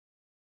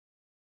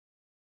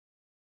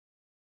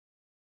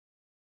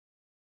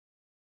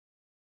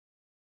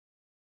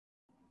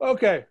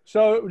Okay,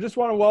 so we just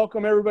want to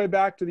welcome everybody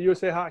back to the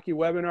USA Hockey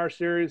webinar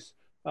series.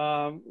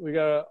 We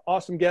got an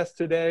awesome guest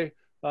today,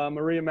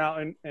 Maria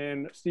Mountain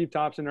and Steve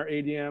Thompson, our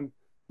ADM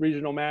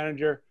regional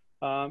manager.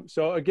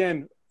 So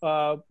again,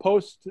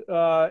 post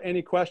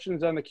any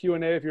questions on the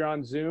Q&A if you're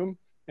on Zoom,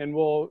 and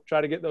we'll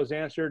try to get those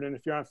answered. And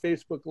if you're on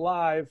Facebook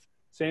Live,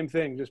 same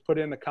thing, just put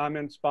it in the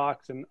comments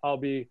box and I'll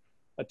be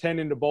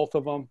attending to both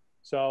of them.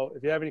 So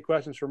if you have any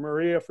questions for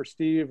Maria, for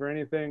Steve, or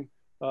anything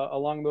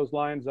along those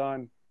lines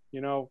on,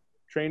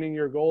 training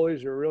your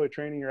goalies or really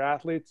training your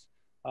athletes,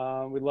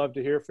 we'd love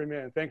to hear from you.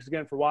 And thanks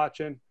again for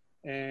watching.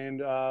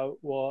 And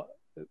the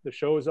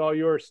show is all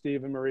yours,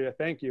 Steve and Maria.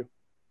 Thank you.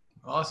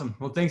 Awesome.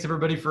 Well, thanks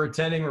everybody for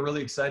attending. We're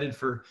really excited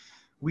for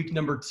week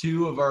number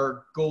 2 of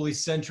our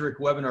goalie-centric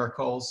webinar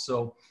calls.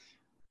 So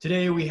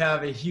today we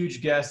have a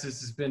huge guest. This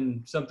has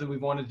been something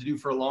we've wanted to do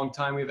for a long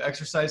time. We have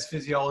exercise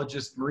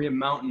physiologist Maria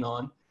Mountain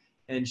on,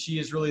 and she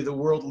is really the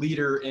world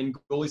leader in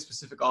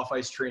goalie-specific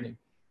off-ice training.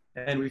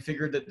 And we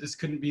figured that this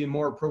couldn't be a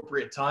more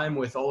appropriate time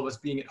with all of us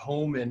being at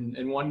home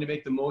and wanting to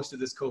make the most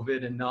of this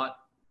COVID and not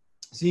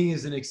seeing it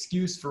as an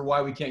excuse for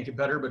why we can't get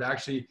better, but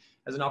actually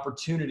as an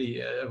opportunity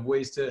of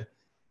ways to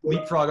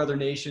leapfrog other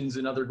nations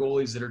and other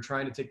goalies that are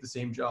trying to take the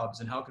same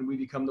jobs. And how can we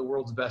become the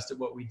world's best at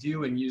what we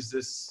do and use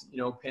this,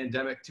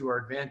 pandemic to our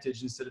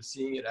advantage instead of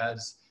seeing it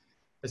as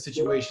a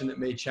situation that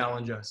may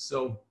challenge us.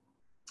 So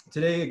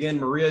today, again,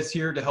 Maria is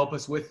here to help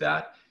us with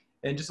that.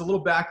 And just a little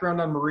background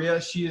on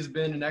Maria. She has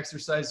been an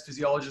exercise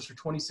physiologist for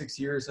 26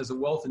 years, has a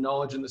wealth of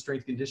knowledge in the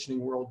strength conditioning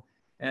world.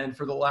 And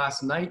for the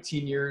last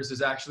 19 years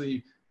has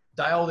actually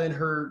dialed in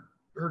her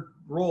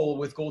role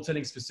with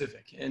goaltending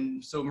specific.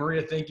 And so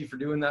Maria, thank you for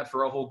doing that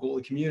for our whole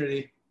goalie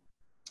community.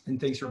 And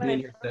thanks for being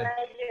here today.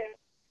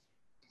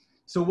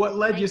 So what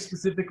led you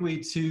specifically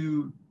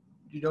to,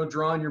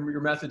 drawing your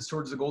methods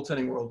towards the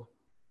goaltending world?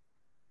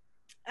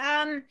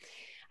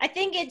 I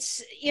think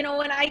it's,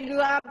 when I grew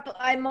up,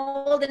 I'm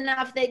old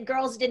enough that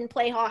girls didn't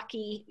play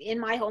hockey in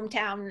my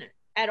hometown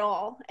at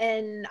all.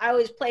 And I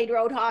always played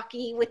road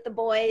hockey with the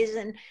boys,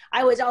 and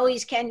I was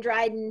always Ken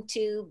Dryden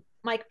to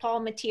Mike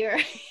Palmatier,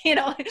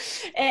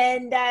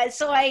 and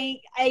so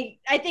I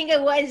think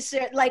it was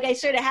like I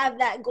sort of have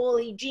that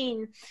goalie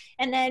gene.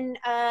 And then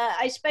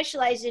I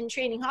specialized in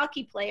training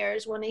hockey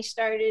players when I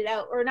started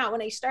out, or not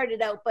when I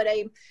started out, but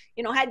I,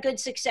 had good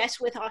success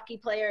with hockey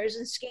players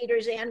and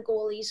skaters and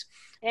goalies.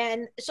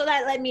 And so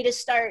that led me to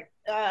start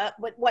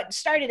what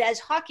started as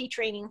Hockey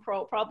Training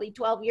Pro probably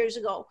 12 years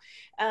ago,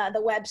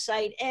 the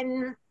website.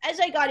 And as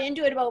I got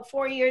into it about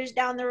 4 years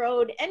down the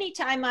road,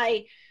 anytime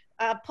I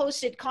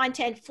posted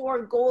content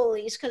for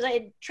goalies, because I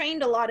had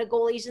trained a lot of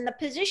goalies, and the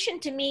position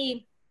to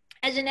me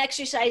as an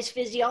exercise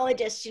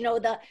physiologist,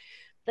 the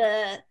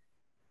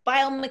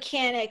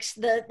biomechanics,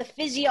 the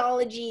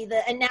physiology,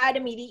 the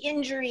anatomy, the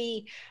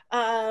injury,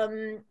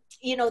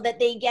 that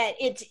they get,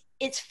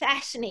 it's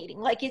fascinating.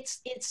 Like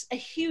it's a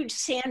huge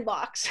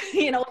sandbox,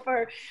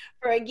 for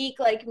a geek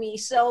like me.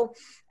 So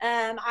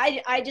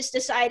I just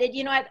decided,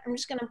 I'm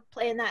just going to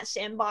play in that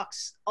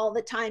sandbox all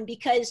the time,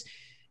 because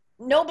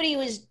nobody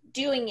was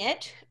doing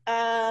it.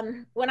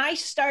 When I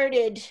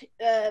started,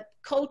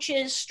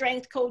 coaches,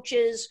 strength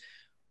coaches,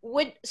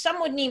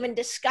 some wouldn't even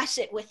discuss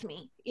it with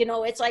me.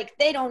 It's like,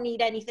 they don't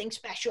need anything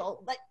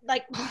special.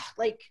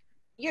 Like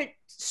you're,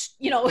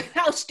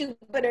 how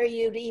stupid are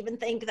you to even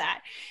think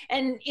that?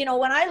 And,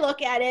 when I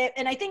look at it,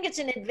 and I think it's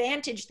an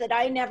advantage that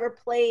I never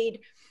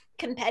played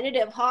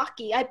competitive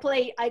hockey. I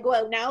go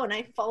out now and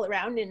I fall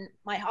around in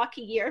my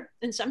hockey gear,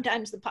 and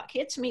sometimes the puck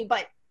hits me,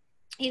 but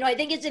I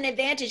think it's an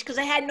advantage because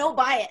I had no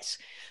bias.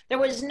 There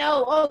was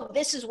no, oh,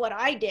 this is what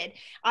I did.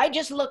 I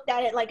just looked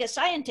at it like a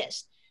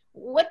scientist.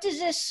 What does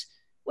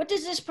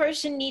this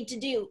person need to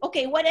do?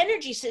 Okay, what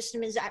energy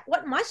system is that?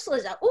 What muscle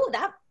is that? Oh,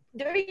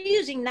 they're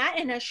using that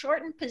in a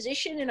shortened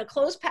position, in a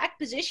closed pack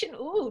position.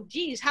 Oh,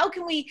 geez, how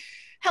can we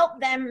help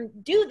them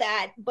do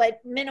that,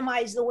 but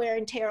minimize the wear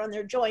and tear on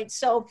their joints?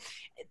 So,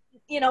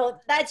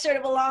 that's sort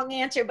of a long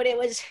answer, but it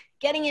was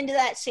getting into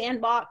that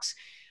sandbox,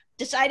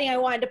 deciding I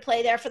wanted to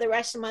play there for the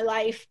rest of my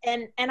life.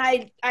 And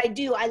I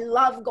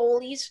love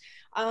goalies.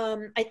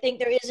 I think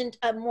there isn't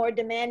a more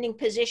demanding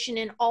position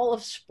in all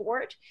of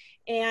sport.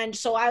 And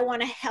so I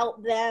want to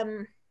help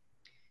them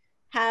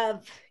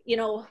have,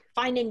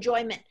 find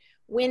enjoyment.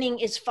 Winning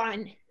is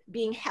fun.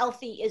 Being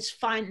healthy is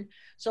fun.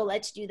 So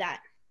let's do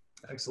that.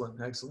 Excellent.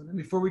 And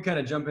before we kind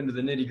of jump into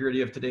the nitty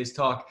gritty of today's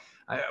talk,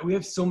 we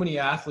have so many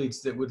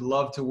athletes that would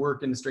love to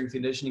work in the strength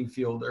conditioning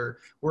field or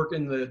work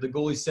in the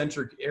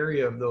goalie-centric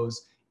area of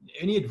those.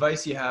 Any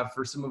advice you have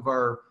for some of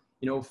our,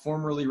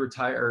 formerly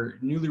retired or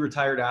newly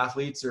retired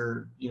athletes,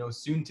 or,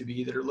 soon to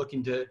be, that are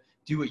looking to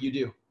do what you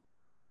do?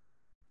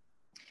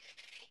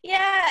 Yeah,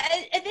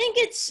 I think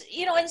it's,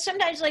 and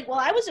sometimes like, well,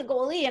 I was a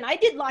goalie and I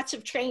did lots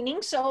of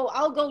training, so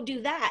I'll go do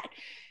that.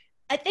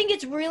 I think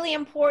it's really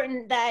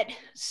important that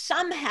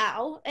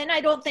somehow, and I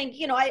don't think,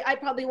 I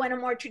probably went a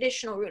more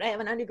traditional route. I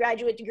have an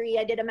undergraduate degree.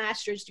 I did a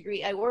master's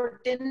degree. I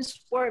worked in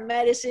sport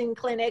medicine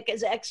clinic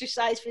as an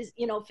exercise,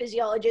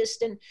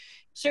 physiologist, and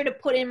sort of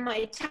put in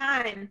my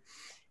time.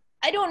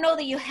 I don't know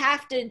that you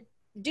have to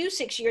do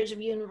 6 years of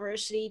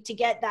university to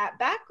get that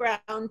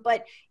background,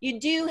 but you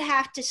do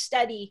have to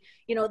study,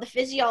 you know, the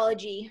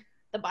physiology,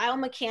 the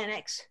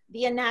biomechanics,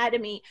 the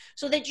anatomy,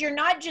 so that you're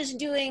not just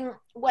doing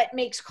what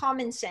makes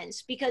common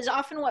sense, because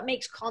often what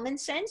makes common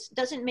sense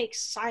doesn't make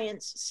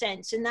science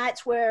sense. And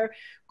that's where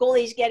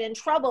goalies get in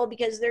trouble,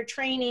 because they're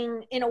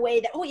training in a way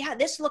that, oh yeah,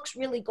 this looks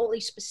really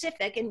goalie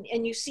specific.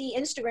 And you see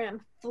Instagram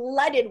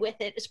flooded with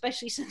it,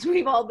 especially since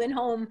we've all been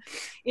home,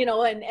 you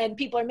know, and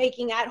people are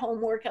making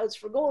at-home workouts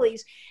for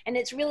goalies. And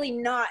it's really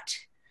not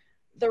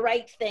the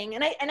right thing.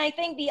 And I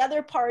think the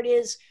other part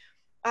is,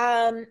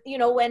 you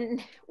know,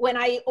 when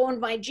I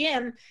owned my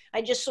gym,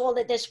 I just sold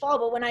it this fall,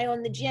 but when I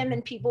owned the gym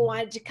and people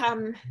wanted to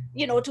come,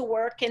 you know, to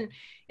work, and,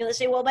 you know, they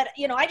say, well, but,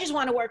 you know, I just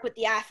want to work with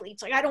the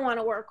athletes. Like, I don't want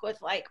to work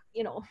with, like,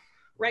 you know,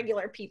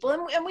 regular people.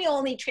 And we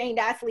only trained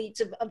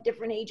athletes of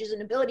different ages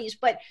and abilities,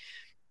 but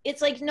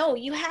it's like, no,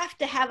 you have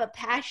to have a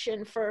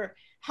passion for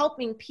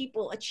helping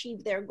people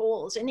achieve their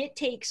goals. And it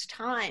takes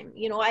time.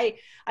 You know, I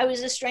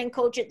was a strength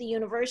coach at the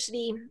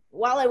university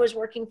while I was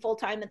working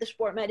full-time at the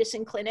sport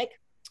medicine clinic.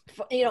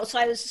 You know, so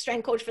I was a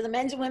strength coach for the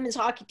men's and women's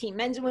hockey team,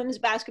 men's and women's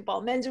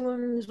basketball, men's and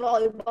women's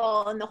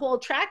volleyball, and the whole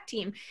track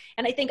team.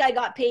 And I think I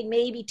got paid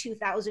maybe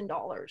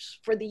 $2,000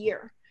 for the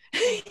year.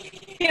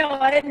 You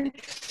know,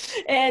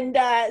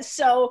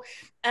 so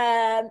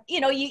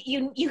you know,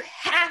 you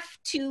have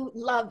to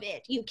love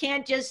it. You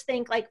can't just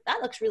think like,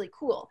 that looks really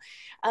cool,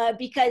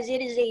 because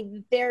it is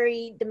a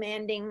very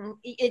demanding,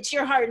 it's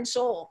your heart and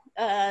soul.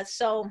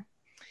 So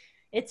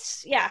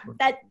it's, yeah,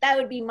 that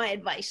would be my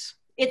advice.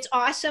 It's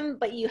awesome,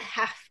 but you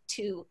have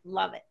to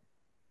love it.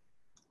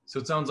 So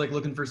it sounds like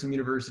looking for some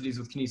universities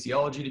with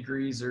kinesiology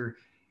degrees, or,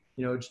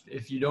 you know,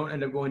 if you don't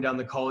end up going down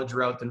the college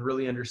route, then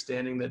really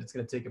understanding that it's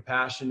going to take a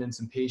passion and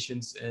some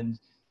patience, and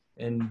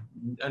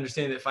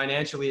understanding that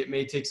financially it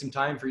may take some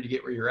time for you to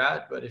get where you're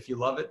at, but if you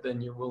love it, then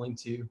you're willing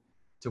to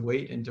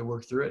wait and to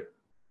work through it.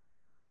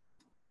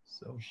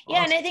 So yeah,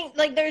 awesome. and I think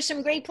like there's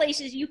some great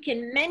places you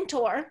can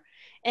mentor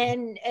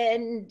and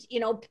you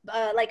know,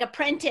 like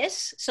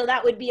apprentice. So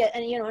that would be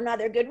you know,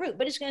 another good route,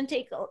 but it's going to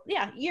take,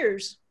 yeah,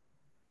 years.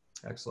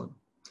 Excellent.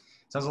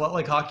 Sounds a lot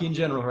like hockey in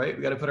general, right?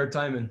 We got to put our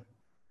time in.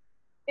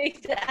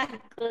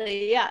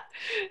 Exactly. Yeah.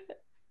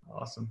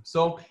 Awesome.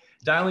 So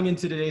dialing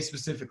into today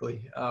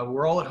specifically,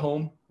 we're all at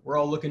home. We're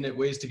all looking at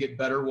ways to get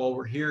better while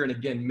we're here. And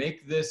again,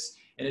 make this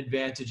an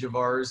advantage of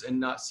ours and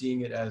not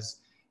seeing it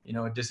as, you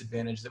know, a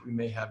disadvantage that we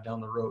may have down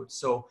the road.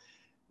 So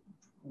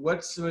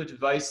what's some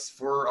advice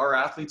for our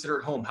athletes that are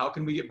at home? How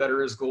can we get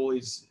better as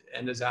goalies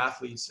and as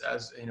athletes,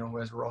 as, you know,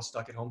 as we're all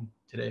stuck at home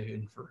today,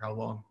 and for how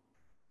long?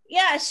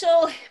 Yeah,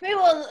 so maybe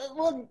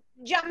we'll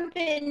jump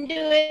into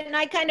it, and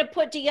I kind of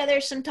put together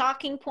some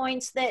talking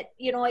points that,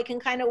 you know, I can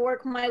kind of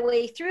work my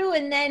way through,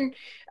 and then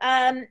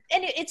and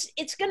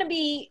it's going to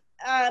be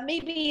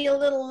maybe a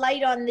little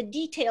light on the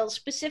details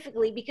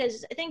specifically,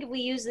 because I think if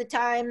we use the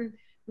time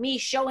me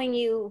showing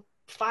you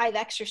 5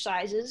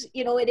 exercises,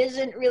 you know, it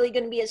isn't really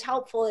going to be as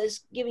helpful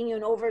as giving you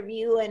an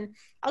overview, and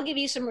I'll give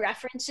you some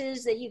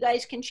references that you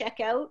guys can check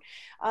out,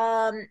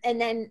 and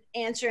then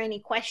answer any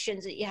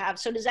questions that you have.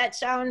 So does that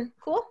sound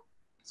cool?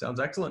 Sounds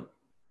excellent.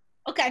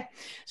 Okay,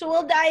 so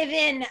we'll dive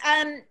in.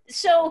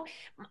 So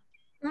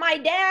my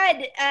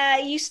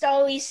dad used to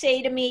always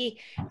say to me,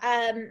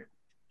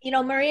 you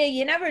know, Maria,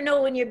 you never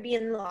know when you're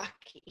being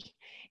lucky.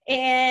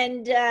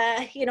 And,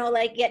 you know,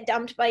 like, get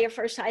dumped by your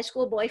first high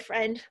school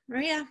boyfriend.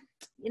 Maria,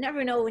 you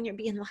never know when you're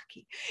being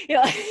lucky. You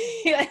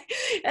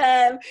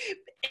know,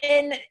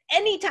 and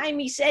anytime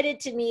he said it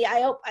to me,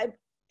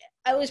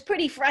 I was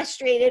pretty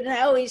frustrated, and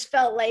I always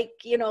felt like,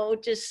 you know,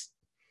 just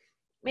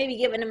maybe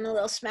giving him a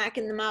little smack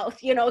in the mouth,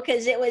 you know,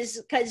 because I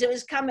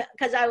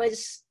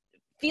was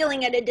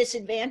feeling at a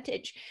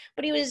disadvantage.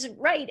 But he was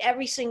right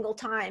every single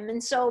time.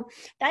 And so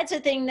that's a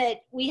thing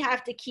that we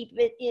have to keep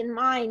it in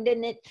mind.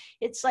 And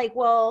it's like,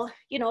 well,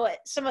 you know,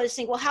 some of us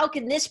think, well, how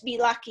can this be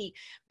lucky?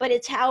 But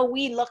it's how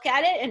we look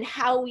at it and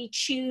how we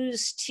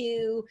choose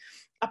to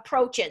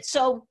approach it.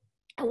 So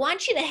I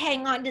want you to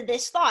hang on to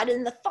this thought.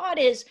 And the thought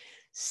is,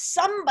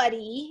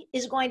 somebody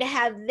is going to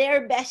have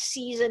their best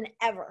season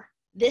ever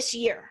this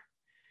year.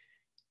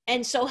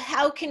 And so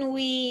how can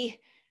we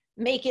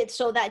make it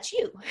so that's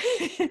you?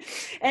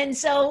 And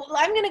so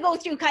I'm going to go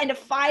through kind of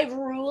 5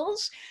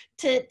 rules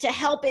to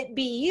help it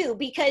be you,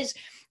 because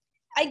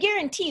I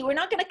guarantee we're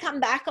not going to come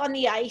back on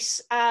the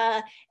ice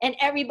and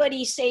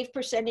everybody's save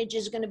percentage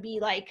is going to be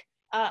like,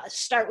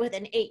 start with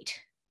an 8.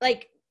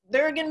 Like,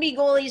 there are going to be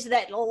goalies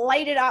that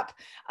light it up,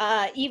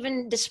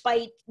 even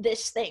despite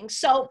this thing.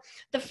 So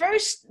the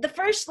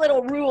first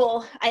little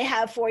rule I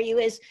have for you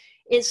is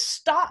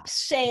stop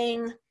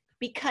saying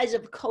because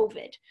of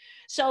COVID.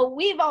 So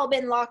we've all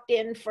been locked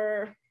in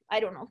for, I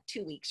don't know,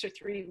 2 weeks or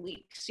 3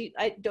 weeks.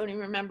 I don't even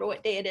remember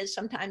what day it is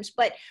sometimes,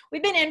 but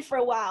we've been in for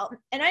a while,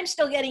 and I'm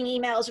still getting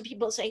emails of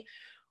people say,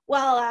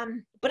 well,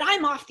 but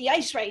I'm off the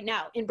ice right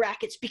now, in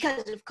brackets,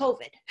 because of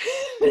COVID.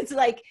 It's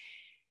like,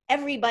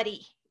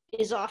 everybody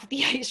is off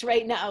the ice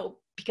right now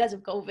because of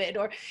COVID,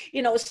 or,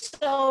 you know,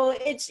 so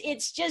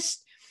it's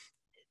just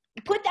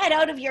put that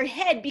out of your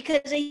head,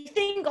 because I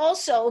think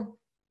also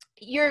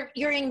you're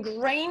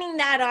ingraining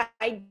that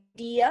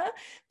idea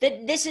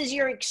that this is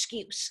your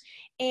excuse.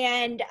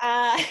 And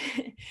I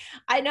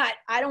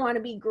don't want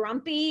to be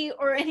grumpy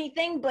or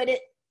anything, but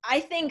I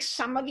think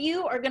some of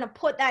you are going to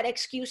put that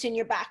excuse in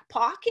your back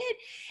pocket,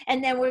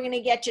 and then we're going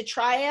to get to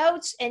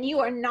tryouts and you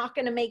are not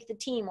going to make the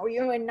team, or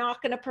you are not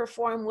going to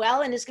perform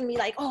well. And it's going to be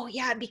like, oh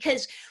yeah,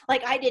 because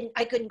like I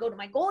couldn't go to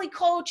my goalie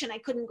coach and I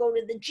couldn't go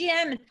to the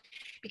gym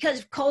because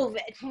of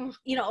COVID,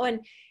 you know.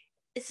 And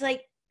it's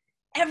like,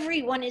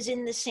 everyone is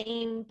in the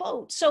same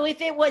boat. So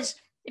if it was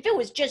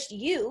just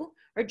you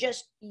or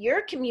just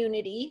your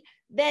community,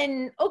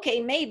 then okay,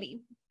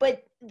 maybe,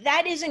 but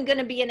that isn't going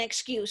to be an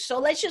excuse. So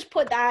let's just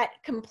put that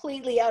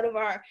completely out of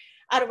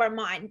our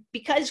mind,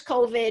 because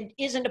COVID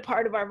isn't a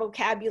part of our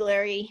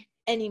vocabulary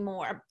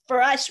anymore.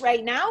 For us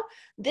right now,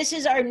 this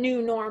is our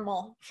new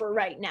normal for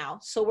right now.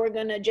 So we're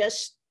going to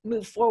just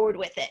move forward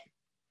with it.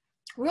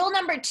 Rule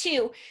number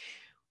 2,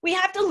 we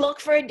have to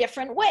look for a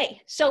different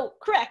way. So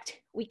correct,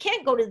 we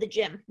can't go to the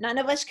gym. None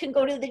of us can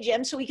go to the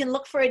gym, so we can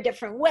look for a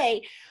different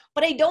way.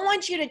 But I don't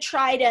want you to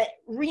try to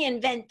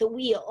reinvent the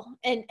wheel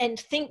and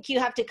think you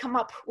have to come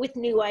up with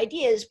new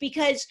ideas,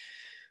 because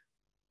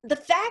the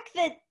fact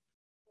that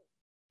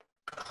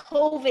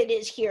COVID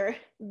is here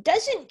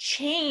doesn't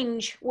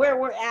change where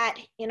we're at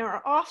in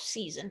our off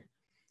season.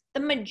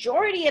 The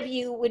majority of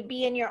you would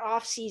be in your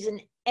off season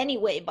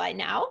anyway by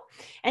now.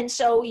 And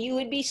so you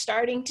would be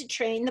starting to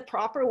train the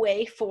proper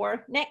way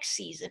for next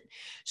season.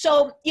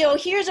 So, you know,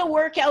 here's a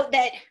workout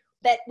that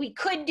we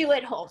could do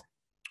at home.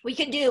 We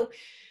could do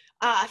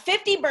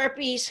 50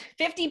 burpees,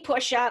 50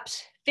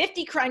 push-ups,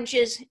 50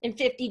 crunches, and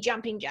 50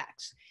 jumping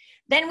jacks.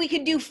 Then we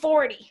could do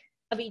 40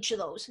 of each of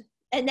those.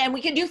 And then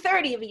we could do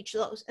 30 of each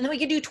of those. And then we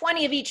could do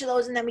 20 of each of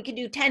those. And then we could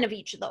do 10 of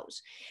each of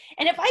those.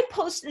 And if I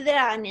posted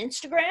that on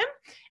Instagram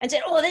and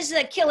said, oh, this is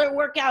a killer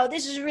workout,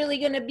 this is really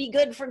going to be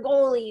good for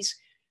goalies,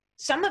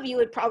 some of you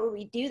would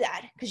probably do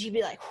that, because you'd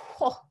be like,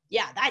 oh,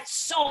 yeah, that's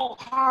so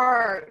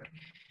hard.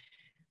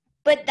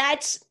 But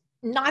that's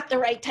not the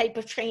right type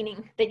of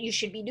training that you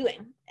should be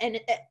doing, and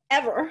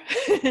ever.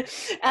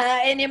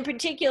 And in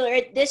particular,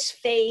 at this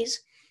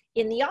phase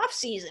in the off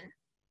season.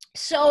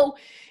 So,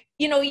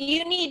 you know,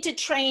 you need to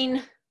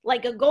train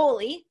like a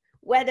goalie,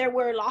 whether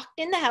we're locked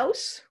in the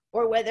house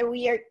or whether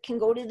we can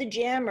go to the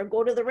gym or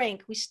go to the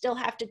rink. We still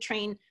have to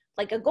train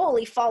like a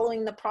goalie,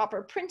 following the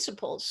proper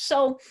principles.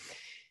 So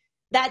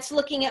that's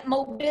looking at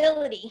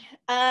mobility.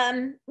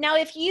 Now,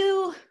 if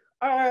you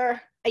are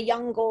a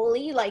young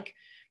goalie, like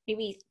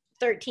maybe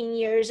 13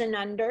 years and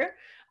under,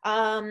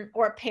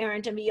 or a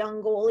parent of a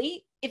young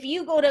goalie, if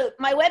you go to,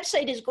 my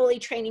website is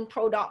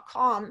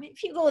goalietrainingpro.com.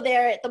 If you go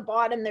there, at the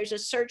bottom, there's a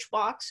search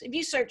box. If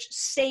you search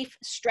safe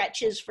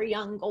stretches for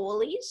young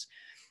goalies,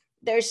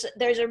 there's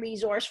a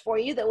resource for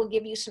you that will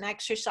give you some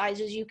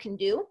exercises you can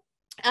do.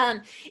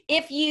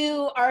 If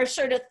you are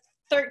sort of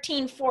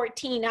 13,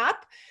 14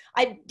 up,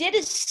 I did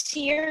a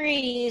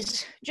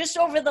series just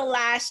over the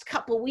last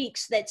couple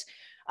weeks that's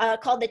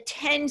called the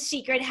 10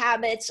 Secret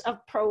Habits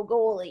of Pro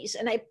Goalies.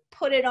 And I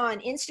put it on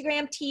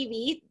Instagram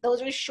TV.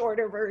 Those are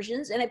shorter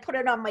versions. And I put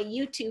it on my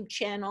YouTube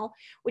channel,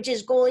 which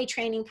is Goalie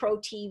Training Pro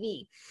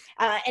TV.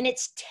 And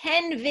it's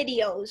 10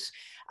 videos.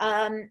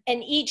 And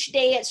each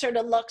day it sort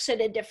of looks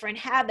at a different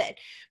habit.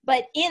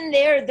 But in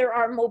there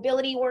are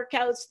mobility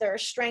workouts, there are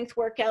strength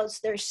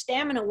workouts, there's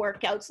stamina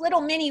workouts,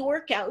 little mini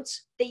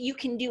workouts that you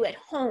can do at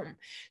home.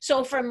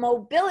 So for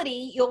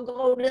mobility, you'll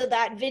go to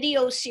that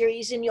video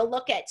series and you'll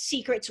look at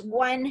secrets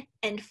 1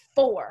 and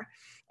 4.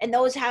 And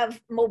those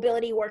have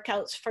mobility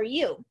workouts for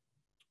you.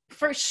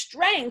 For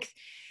strength,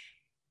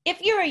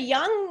 if you're a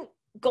young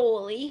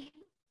goalie,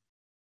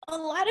 a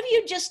lot of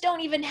you just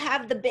don't even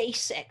have the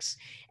basics.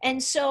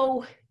 And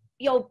so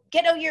you'll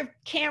get out your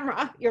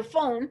camera, your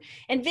phone,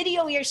 and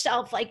video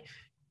yourself like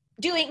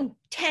doing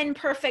 10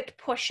 perfect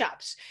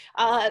push-ups,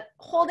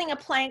 holding a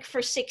plank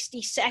for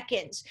 60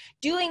 seconds,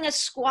 doing a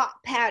squat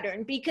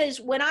pattern. Because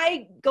when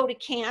I go to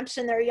camps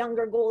and there are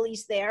younger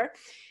goalies there,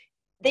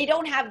 they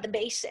don't have the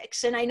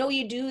basics. And I know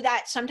you do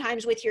that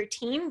sometimes with your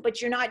team,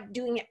 but you're not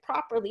doing it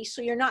properly,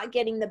 so you're not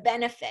getting the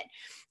benefit.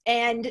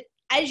 And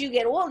as you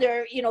get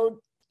older, you know,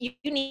 you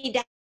need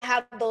to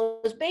have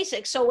those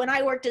basics. So when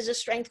I worked as a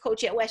strength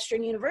coach at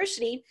Western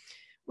University,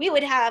 we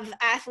would have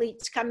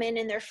athletes come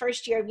in their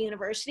first year of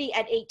university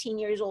at 18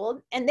 years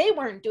old, and they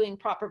weren't doing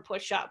proper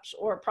push-ups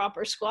or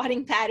proper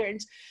squatting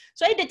patterns.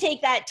 So I had to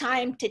take that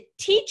time to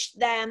teach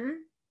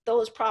them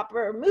those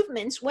proper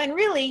movements, when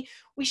really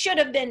we should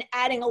have been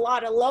adding a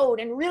lot of load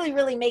and really,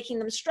 really making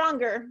them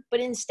stronger. But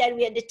instead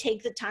we had to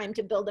take the time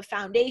to build a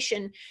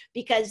foundation,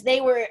 because they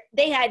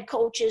had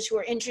coaches who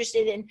were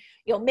interested in,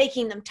 you know,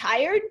 making them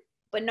tired,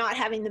 but not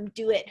having them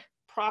do it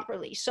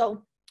properly.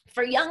 So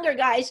for younger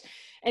guys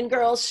and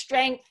girls,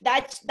 strength,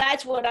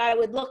 that's what I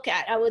would look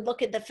at. I would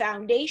look at the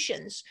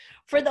foundations.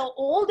 For the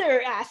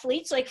older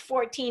athletes, like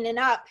 14 and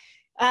up,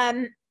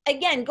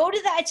 again, go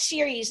to that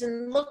series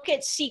and look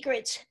at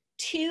secrets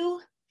 2,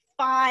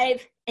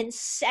 5, and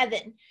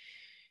 7.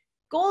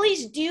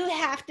 Goalies do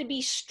have to be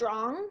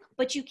strong,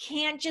 but you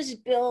can't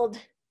just build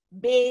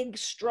big,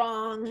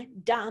 strong,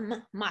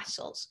 dumb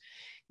muscles.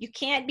 You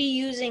can't be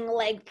using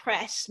leg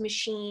press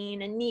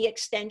machine and knee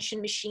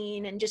extension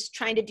machine and just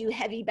trying to do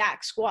heavy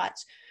back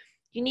squats.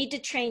 You need to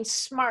train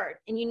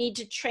smart, and you need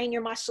to train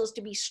your muscles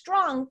to be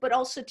strong, but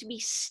also to be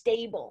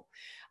stable.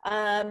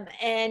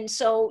 And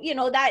so, you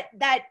know,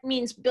 that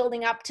means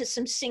building up to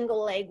some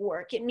single leg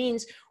work. It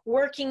means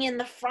working in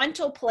the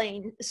frontal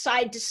plane,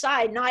 side to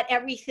side, not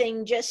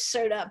everything just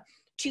sort of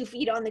 2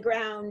 feet on the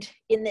ground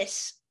in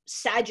this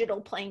sagittal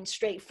plane,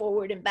 straight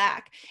forward and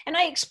back. And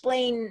I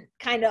explain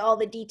kind of all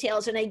the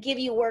details, and I give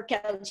you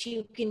workouts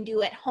you can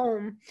do at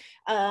home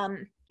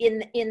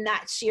in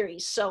that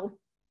series. So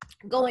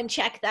go and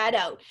check that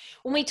out.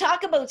 When we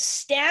talk about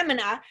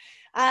stamina,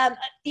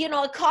 you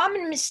know, a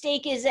common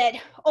mistake is that,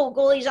 oh,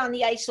 goalie's on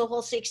the ice the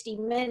whole 60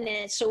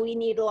 minutes, so we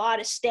need a lot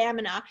of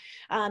stamina.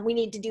 We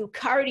need to do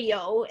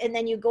cardio, and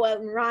then you go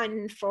out and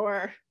run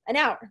for an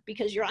hour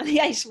because you're on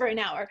the ice for an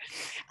hour.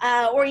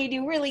 Or you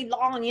do really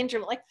long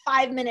intervals, like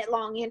 5-minute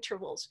long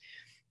intervals.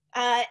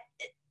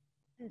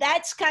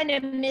 That's kind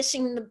of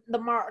missing the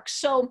mark.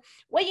 So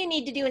what you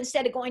need to do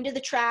instead of going to the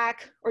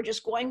track or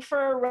just going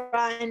for a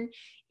run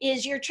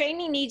is your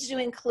training needs to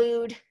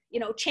include, you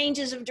know,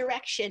 changes of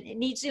direction. It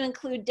needs to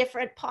include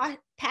different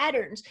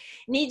patterns.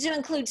 It needs to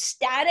include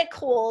static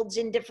holds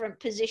in different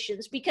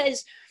positions,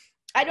 because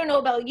I don't know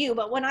about you,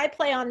 but when I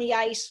play on the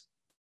ice,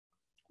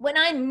 when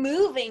I'm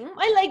moving,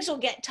 my legs will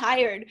get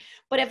tired.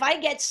 But if I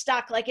get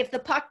stuck, like if the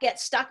puck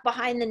gets stuck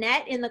behind the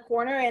net in the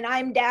corner and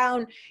I'm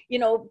down, you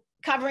know,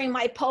 covering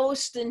my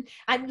post and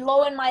I'm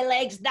low in my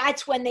legs,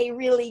 that's when they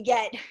really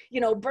get, you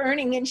know,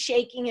 burning and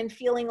shaking and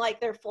feeling like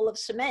they're full of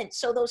cement.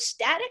 So those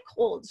static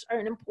holds are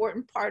an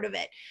important part of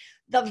it.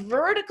 The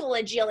vertical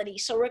agility,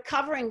 so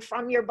recovering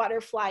from your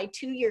butterfly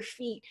to your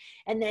feet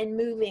and then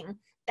moving,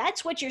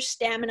 that's what your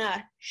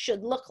stamina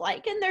should look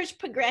like. And there's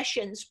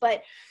progressions,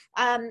 but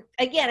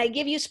again, I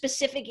give you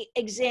specific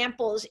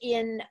examples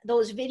in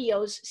those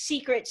videos.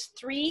 Secrets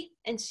 3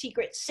 and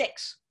Secret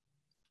 6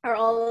 are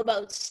all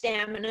about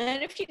stamina.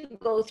 And if you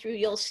go through,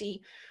 you'll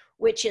see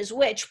which is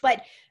which.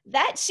 But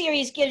that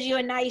series gives you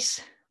a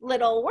nice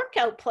little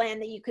workout plan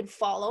that you could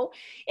follow.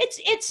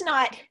 It's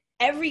not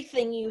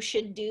everything you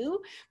should do,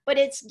 but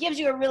it gives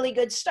you a really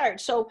good start.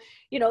 So,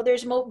 you know,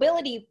 there's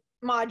mobility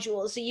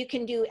modules that you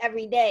can do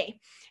every day.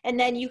 And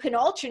then you can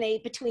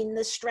alternate between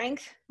the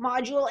strength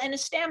module and a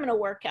stamina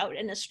workout,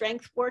 and a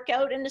strength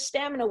workout and a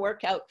stamina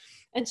workout.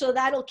 And so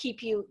that'll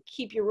keep you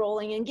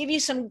rolling and give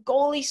you some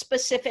goalie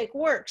specific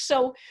work.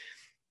 So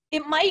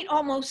it might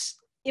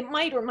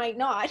or might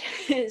not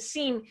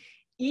seem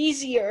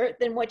easier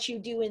than what you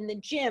do in the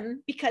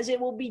gym because it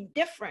will be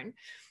different,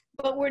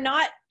 but we're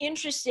not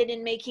interested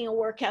in making a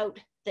workout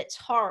that's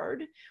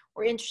hard.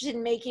 We're interested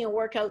in making a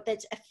workout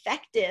that's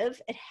effective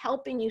at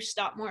helping you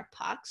stop more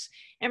pucks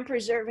and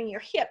preserving your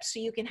hips so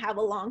you can have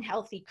a long,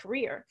 healthy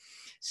career.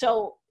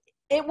 So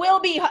it will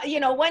be, you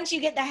know, once you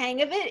get the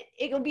hang of it,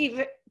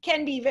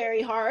 can be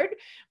very hard.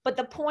 But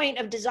the point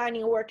of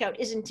designing a workout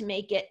isn't to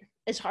make it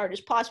as hard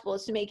as possible.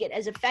 It's to make it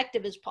as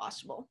effective as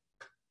possible.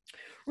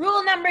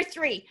 Rule number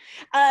 3,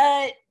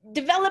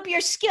 develop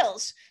your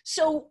skills.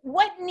 So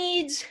what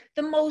needs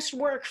the most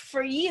work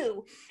for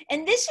you?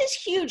 And this is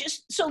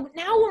huge. So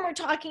now when we're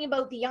talking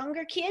about the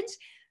younger kids,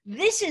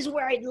 this is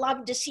where I'd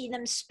love to see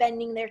them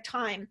spending their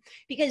time,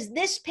 because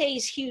this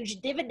pays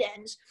huge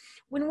dividends.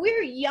 When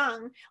we're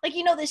young, like,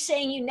 you know, the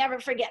saying, you never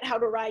forget how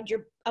to ride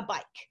a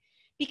bike,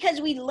 because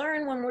we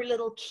learn when we're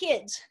little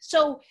kids.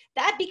 So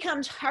that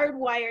becomes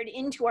hardwired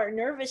into our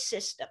nervous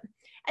system.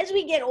 As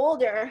we get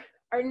older,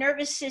 our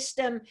nervous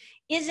system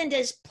isn't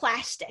as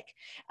plastic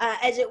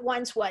as it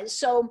once was.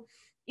 So,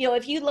 you know,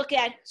 if you look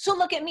at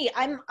me,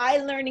 I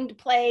learning to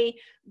play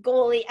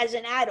goalie as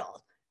an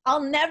adult.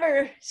 I'll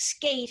never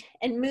skate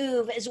and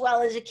move as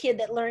well as a kid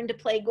that learned to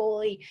play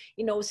goalie,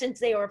 you know, since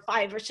they were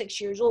 5 or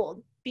 6 years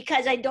old,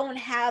 because I don't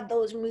have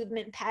those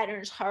movement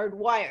patterns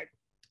hardwired.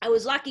 I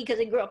was lucky because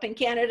I grew up in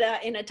Canada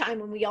in a time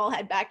when we all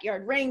had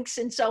backyard rinks.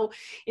 And so,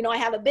 you know, I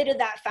have a bit of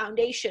that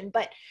foundation,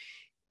 but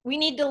we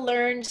need to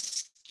learn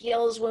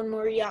skills when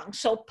we're young.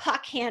 So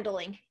puck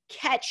handling,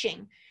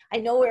 catching. I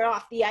know we're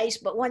off the ice,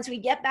 but once we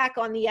get back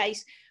on the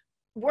ice,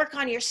 work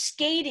on your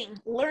skating,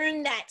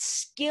 learn that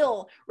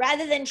skill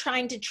rather than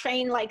trying to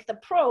train like the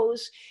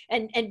pros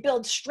and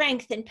build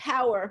strength and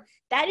power.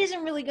 That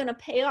isn't really going to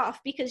pay off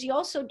because you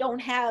also don't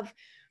have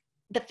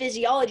the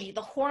physiology,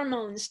 the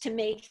hormones to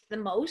make the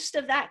most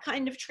of that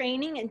kind of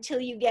training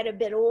until you get a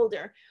bit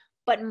older.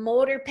 But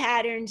motor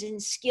patterns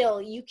and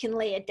skill, you can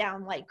lay it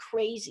down like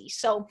crazy.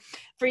 So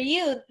for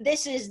you,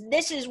 this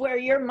is where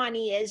your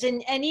money is.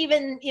 And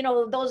even, you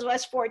know, those of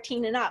us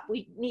 14 and up,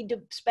 we need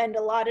to spend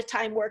a lot of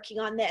time working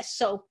on this.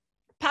 So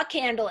puck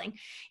handling,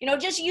 you know,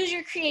 just use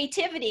your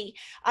creativity,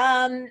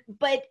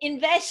 but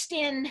invest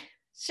in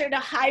sort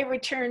of high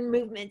return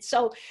movements.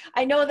 So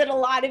I know that a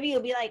lot of you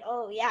will be like,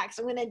 oh yeah, because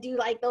I'm going to do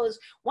like those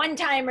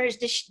one-timers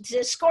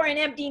to score an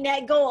empty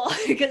net goal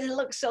because it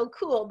looks so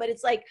cool. But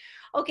it's like,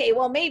 okay,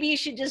 well, maybe you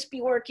should just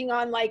be working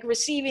on like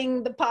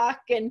receiving the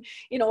puck and,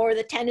 you know, or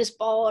the tennis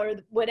ball or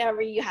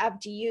whatever you have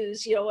to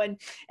use, you know, and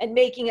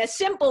making a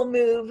simple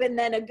move and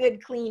then a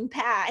good clean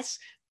pass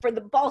for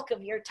the bulk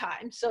of your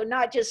time. So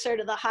not just sort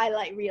of the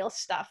highlight reel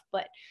stuff,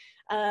 but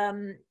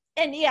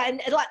and yeah, and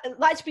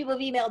lots of people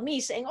have emailed me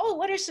saying, oh,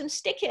 what are some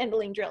stick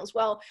handling drills?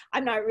 Well,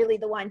 I'm not really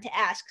the one to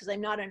ask because I'm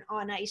not an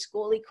on-ice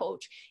goalie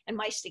coach and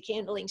my stick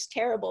handling's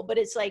terrible, but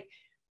it's like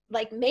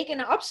make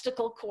an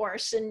obstacle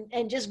course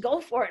and just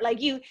go for it.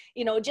 Like you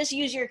know, just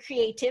use your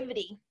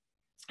creativity.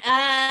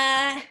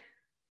 Hand-eye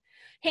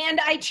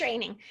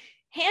training.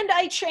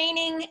 Hand-eye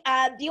training,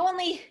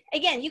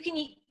 again, you can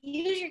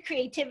use your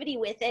creativity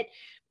with it.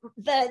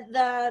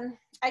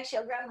 Actually,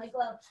 I'll grab my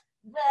glove.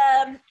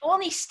 The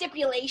only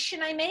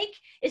stipulation I make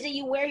is that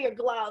you wear your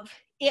glove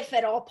if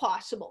at all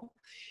possible,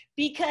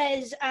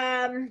 because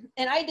and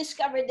I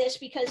discovered this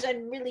because I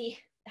really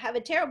have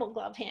a terrible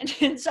glove hand,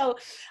 and so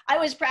I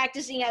was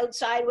practicing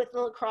outside with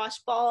the lacrosse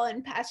ball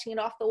and passing it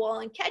off the wall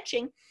and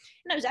catching,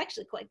 and I was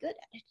actually quite good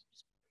at it,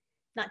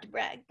 not to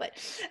brag, but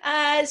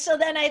so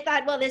then I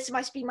thought, well, this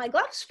must be my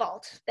glove's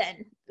fault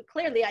then.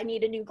 Clearly I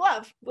need a new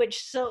glove,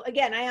 so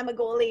again, I am a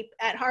goalie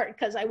at heart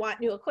because I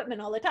want new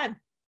equipment all the time.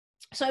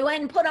 So I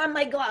went and put on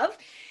my glove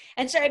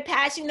and started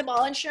passing the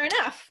ball, and sure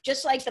enough,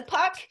 just like the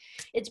puck,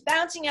 it's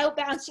bouncing out.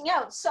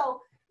 So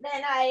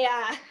then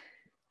I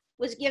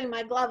was giving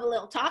my glove a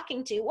little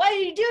talking to. Why are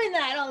you doing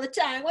that all the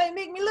time? Why do you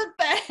make me look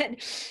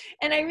bad?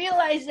 And I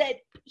realized that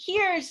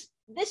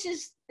this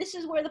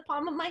is where the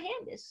palm of my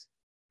hand is.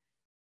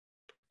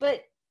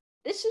 But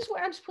this is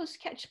where I'm supposed to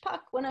catch the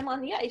puck when I'm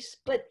on the ice.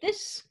 But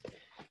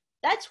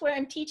that's where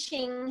I'm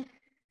teaching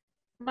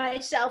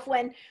myself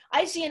when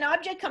I see an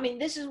object coming,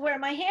 this is where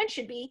my hand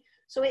should be,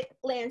 so it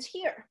lands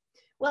here.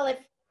 Well, if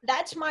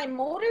that's my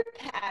motor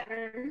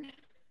pattern,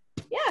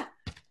 yeah,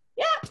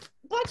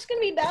 puck's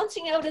gonna be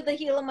bouncing out of the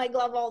heel of my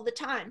glove all the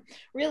time.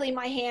 Really,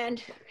 my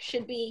hand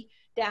should be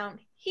down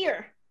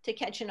here to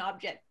catch an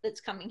object that's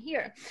coming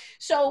here.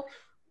 So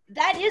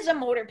that is a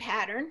motor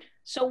pattern.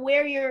 So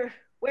wear your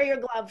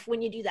glove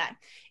when you do that,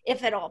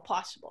 if at all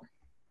possible.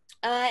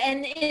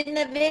 And in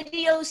the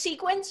video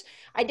sequence,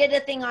 I did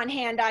a thing on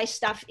hand-eye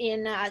stuff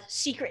in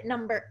secret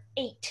number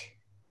 8.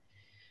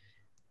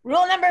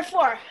 Rule number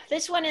 4,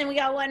 this one, and we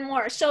got one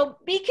more. So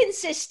be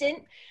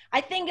consistent.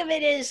 I think of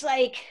it as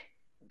like,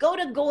 go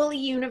to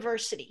goalie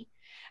university.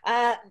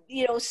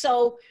 You know,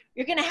 so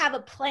you're going to have a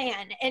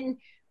plan. And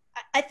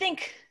I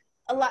think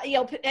a lot, you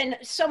know, and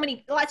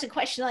lots of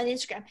questions on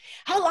Instagram.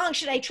 How long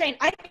should I train?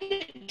 I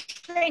need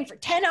to train for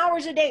 10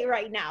 hours a day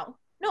right now.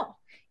 No.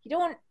 You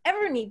don't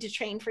ever need to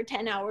train for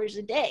 10 hours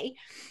a day,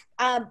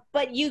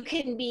 but you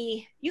can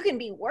be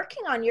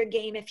working on your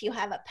game if you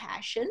have a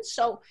passion.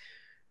 So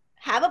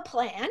have a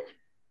plan,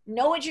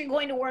 know what you're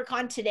going to work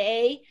on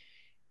today,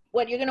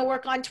 what you're going to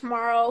work on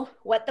tomorrow,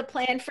 what the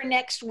plan for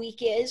next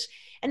week is,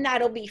 and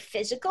that'll be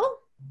physical,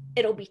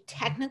 it'll be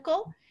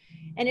technical,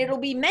 and it'll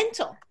be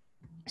mental.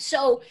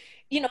 So,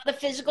 you know, the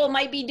physical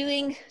might be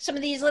doing some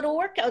of these little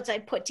workouts I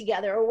put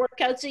together, or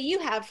workouts that you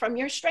have from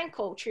your strength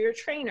coach or your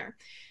trainer.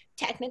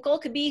 Technical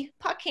could be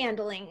puck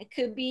handling. It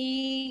could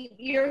be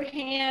your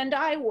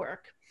hand-eye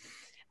work.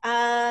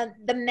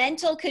 The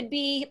mental could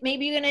be,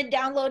 maybe you're going to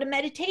download a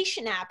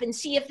meditation app and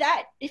see if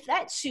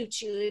that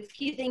suits you,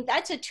 if you think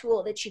that's a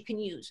tool that you can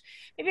use.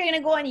 Maybe you're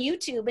going to go on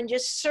YouTube and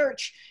just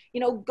search, you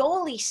know,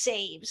 goalie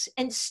saves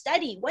and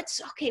study what's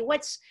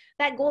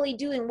that goalie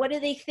doing? What are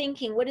they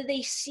thinking? What are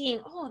they seeing?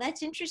 Oh,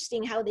 that's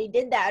interesting how they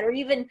did that. Or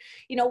even,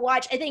 you know,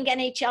 watch, I think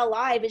NHL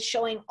Live is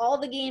showing all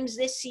the games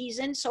this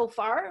season so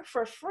far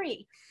for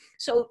free.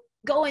 So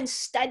go and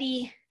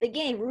study the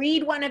game.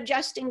 Read one of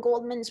Justin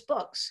Goldman's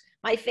books.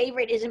 My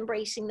favorite is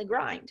Embracing the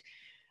Grind.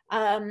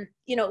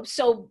 You know,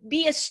 so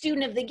be a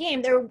student of the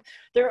game. There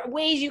are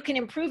ways you can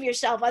improve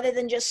yourself other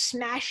than just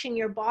smashing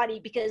your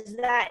body, because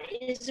that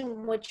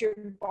isn't what your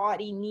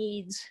body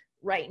needs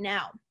right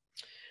now.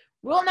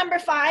 Rule number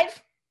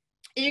 5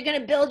 is you're going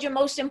to build your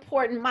most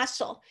important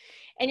muscle.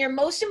 And your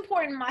most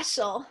important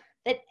muscle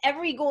that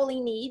every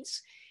goalie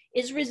needs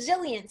is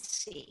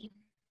resiliency.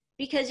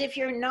 Because if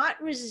you're not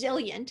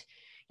resilient,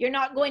 you're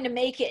not going to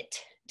make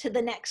it to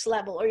the next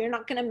level, or you're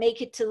not going to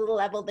make it to the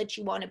level that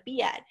you want to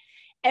be at.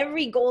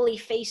 Every goalie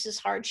faces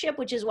hardship,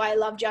 which is why I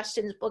love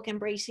Justin's book,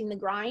 Embracing the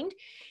Grind.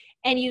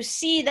 And you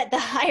see that the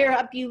higher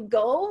up you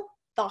go,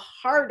 the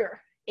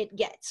harder it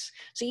gets.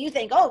 So you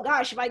think, oh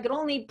gosh, if I could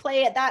only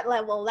play at that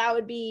level,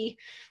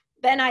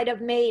 then I'd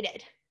have made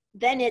it.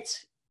 Then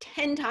it's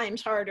 10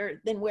 times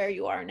harder than where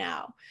you are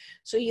now.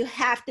 So you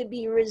have to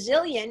be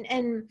resilient.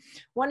 And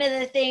one of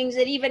the things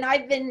that even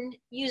I've been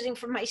using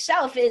for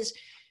myself is,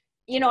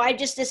 you know, I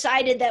just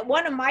decided that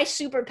one of my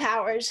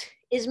superpowers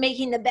is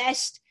making the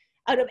best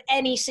out of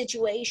any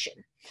situation.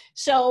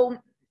 So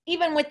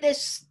even with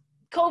this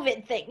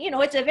COVID thing, you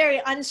know, it's a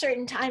very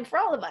uncertain time for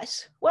all of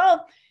us.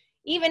 Well,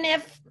 even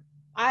if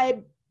I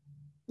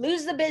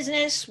lose the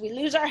business, we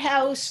lose our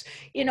house,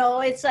 you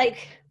know, it's like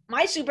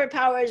my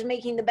superpower is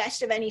making the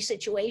best of any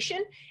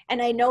situation.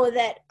 And I know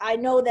that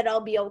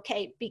I'll be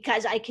okay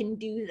because I can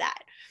do that.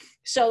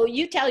 So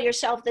you tell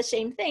yourself the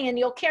same thing, and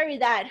you'll carry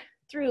that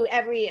through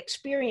every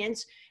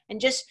experience. And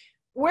just,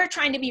 we're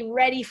trying to be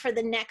ready for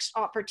the next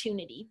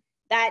opportunity.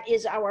 That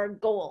is our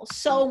goal.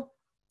 So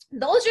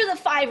those are the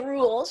 5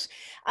 rules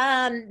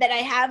that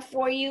I have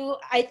for you.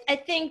 I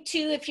think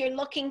too, if you're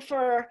looking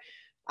for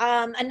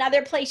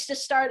another place to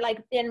start,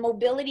 like, in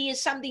mobility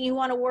is something you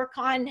want to work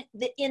on,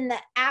 in the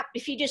app.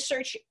 If you just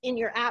search in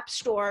your app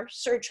store,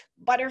 search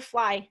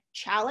Butterfly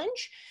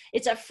Challenge.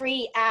 It's a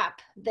free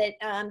app that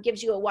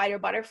gives you a wider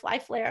butterfly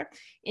flare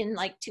in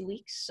like 2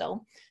 weeks.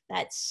 So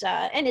that's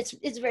and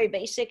it's very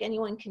basic.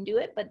 Anyone can do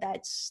it, but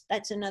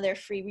that's another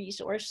free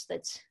resource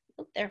that's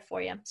out there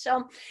for you.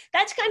 So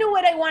that's kind of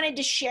what I wanted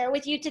to share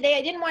with you today.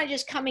 I didn't want to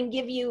just come and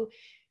give you,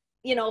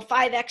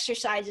 5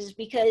 exercises,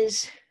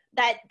 because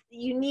that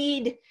you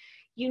need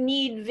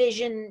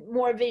vision,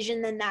 more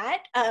vision than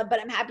that. But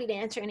I'm happy to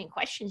answer any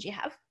questions you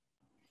have.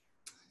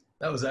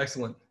 That was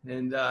excellent,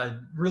 and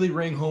really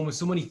rang home with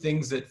so many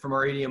things that from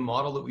our ADM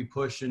model that we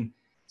push, and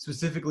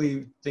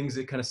specifically things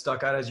that kind of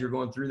stuck out as you're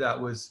going through that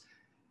was,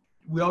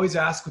 we always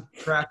ask with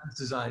practice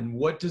design,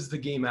 what does the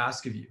game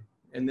ask of you?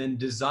 And then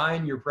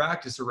design your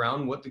practice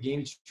around what the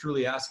game's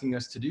truly asking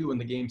us to do when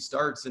the game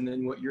starts. And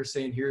then what you're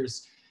saying here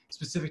is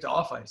specific to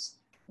off ice.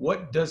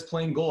 What does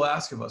playing goal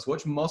ask of us?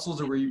 Which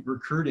muscles are we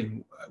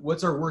recruiting?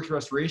 What's our work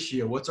rest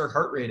ratio? What's our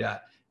heart rate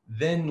at?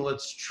 Then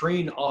let's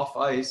train off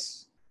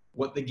ice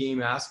what the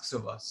game asks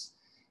of us.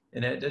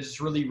 And it just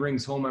really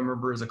rings home. I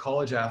remember as a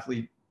college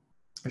athlete,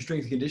 our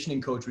strength and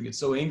conditioning coach would get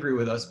so angry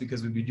with us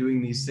because we'd be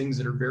doing these things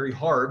that are very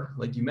hard,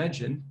 like you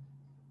mentioned,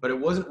 but it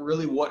wasn't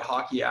really what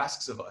hockey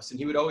asks of us. And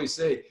he would always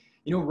say,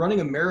 running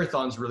a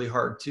marathon is really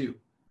hard too.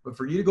 But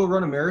for you to go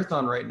run a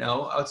marathon right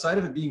now, outside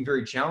of it being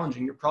very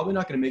challenging, you're probably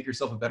not going to make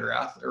yourself a better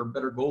athlete or a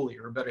better goalie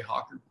or a better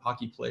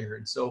hockey player.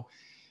 And so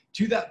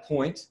to that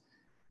point,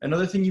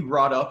 another thing you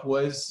brought up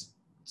was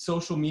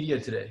social media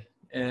today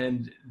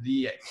and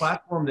the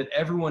platform that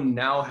everyone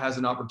now has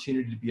an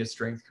opportunity to be a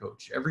strength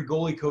coach. Every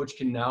goalie coach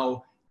can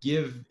now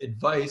give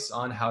advice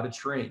on how to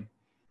train.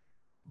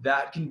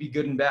 That can be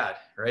good and bad,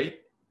 right?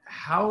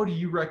 How do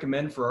you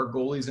recommend for our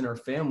goalies and our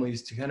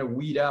families to kind of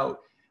weed out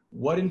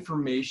what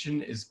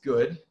information is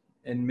good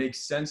and makes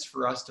sense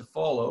for us to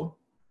follow,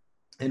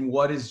 and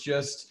what is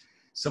just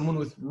someone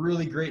with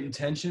really great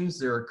intentions?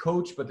 They're a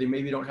coach, but they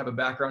maybe don't have a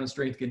background in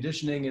strength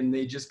conditioning, and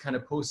they just kind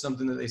of post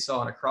something that they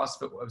saw on a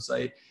CrossFit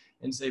website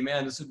and say,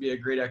 man, this would be a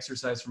great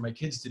exercise for my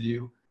kids to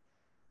do.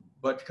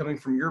 But coming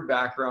from your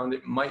background,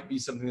 it might be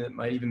something that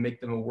might even make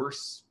them a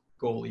worse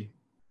goalie.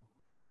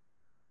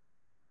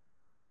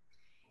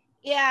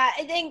 Yeah,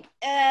 I think,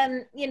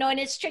 and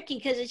it's tricky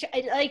because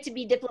I like to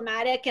be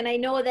diplomatic, and I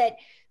know that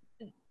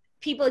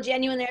people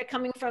genuinely are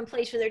coming from a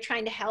place where they're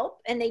trying to help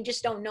and they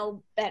just don't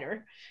know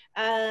better.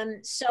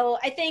 So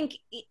I think,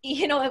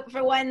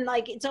 for one,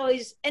 like, it's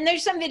always, and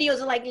there's some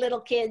videos of like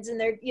little kids and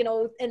they're,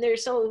 and they're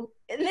so,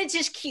 and it's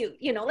just cute,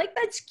 like,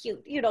 that's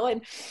cute,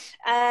 and,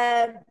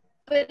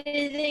 but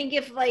I think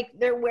if like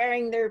they're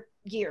wearing their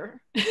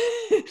gear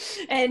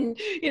and,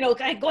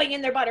 kind of going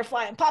in their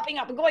butterfly and popping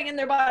up and going in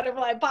their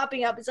butterfly and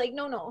popping up, it's like,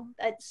 no,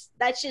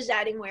 that's just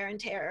adding wear and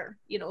tear,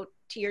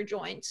 to your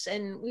joints.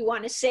 And we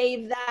want to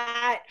save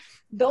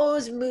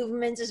those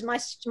movements as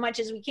much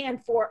as we can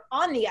for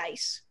on the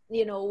ice,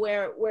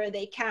 where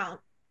they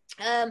count.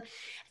 I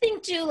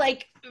think too,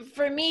 like,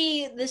 for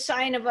me, the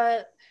sign of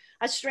a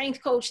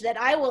strength coach that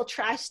I will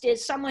trust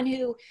is someone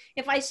who,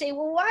 if I say,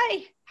 well,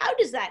 how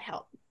does that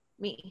help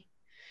me?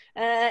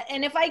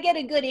 And if I get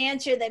a good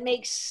answer that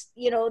makes,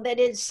 that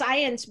is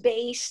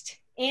science-based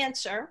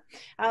answer,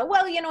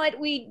 well, you know what,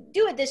 we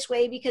do it this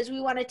way because we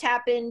want to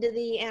tap into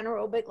the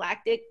anaerobic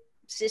lactic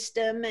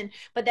system,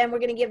 but then we're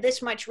going to give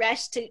this much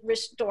rest to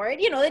restore it.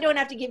 They don't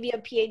have to give you a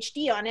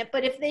PhD on it,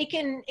 but if they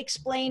can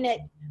explain it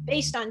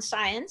based on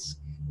science,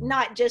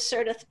 not just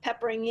sort of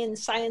peppering in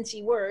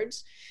sciencey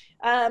words,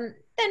 then,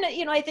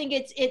 I think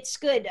it's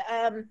good.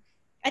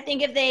 I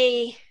think if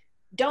they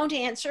don't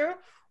answer,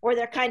 or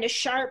they're kind of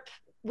sharp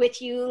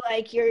with you,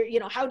 like, you're,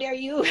 how dare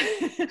you,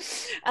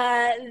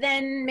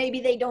 then maybe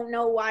they don't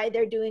know why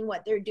they're doing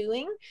what they're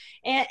doing.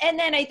 And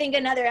then I think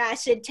another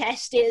acid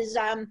test is,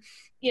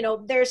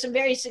 there are some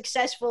very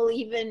successful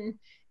even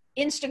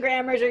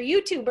Instagrammers or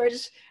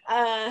YouTubers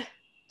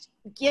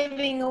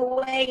giving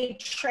away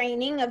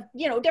training of,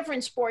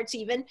 different sports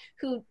even,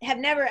 who have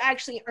never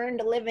actually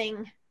earned a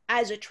living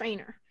as a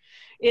trainer.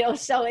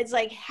 So it's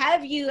like,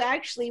 have you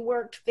actually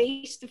worked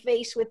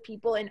face-to-face with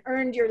people and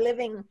earned your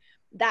living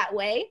that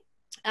way?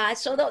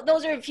 So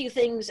those are a few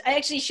things. I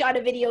actually shot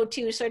a video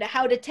too, sort of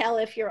how to tell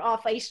if your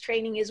off-ice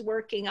training is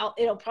working.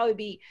 It'll probably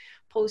be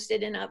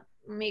posted in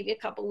maybe a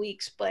couple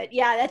weeks, but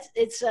yeah,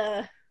 it's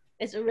a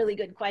really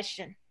good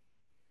question.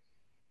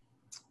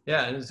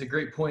 Yeah, and it's a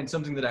great point.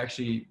 Something that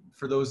actually,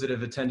 for those that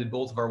have attended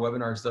both of our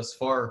webinars thus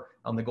far,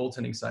 on the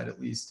goaltending side at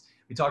least,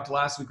 we talked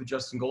last week with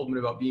Justin Goldman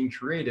about being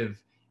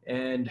creative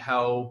and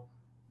how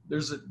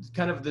there's a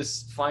kind of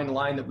this fine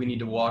line that we need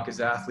to walk as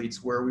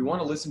athletes where we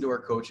want to listen to our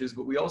coaches,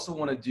 but we also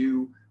want to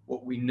do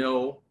what we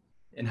know.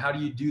 And how do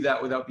you do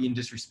that without being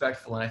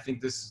disrespectful? And I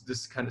think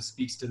this kind of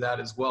speaks to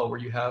that as well, where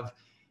you have,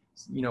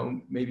 you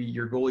know, maybe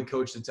your goalie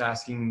coach that's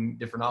asking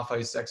different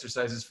off-ice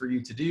exercises for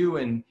you to do,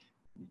 and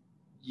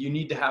you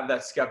need to have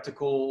that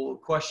skeptical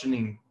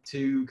questioning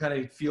to kind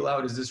of feel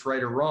out, is this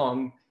right or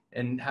wrong?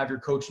 And have your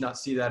coach not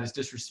see that as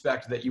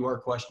disrespect, that you are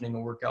questioning a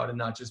workout and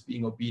not just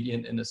being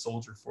obedient and a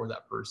soldier for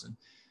that person.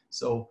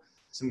 So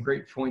some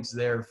great points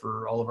there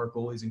for all of our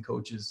goalies and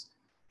coaches.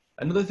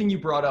 Another thing you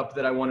brought up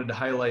that I wanted to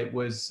highlight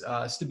was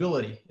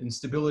stability and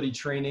stability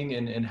training,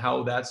 and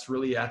how that's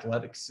really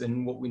athletics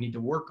and what we need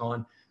to work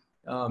on.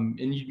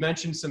 And you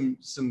mentioned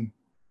some,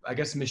 I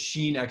guess,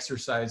 machine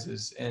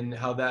exercises and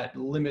how that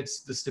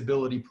limits the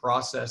stability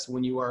process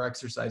when you are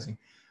exercising.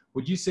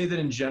 Would you say that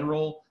in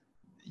general,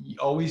 you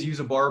always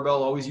use a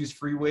barbell, always use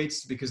free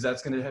weights, because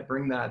that's going to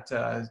bring that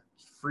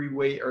free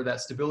weight or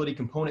that stability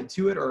component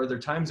to it? Or are there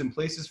times and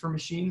places for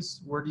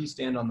machines? Where do you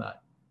stand on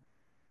that?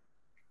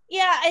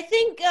 Yeah, I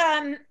think,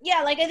 I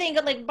think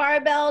of like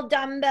barbell,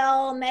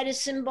 dumbbell,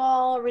 medicine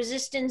ball,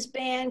 resistance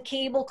band,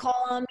 cable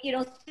column, you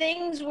know,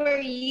 things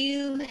where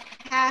you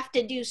have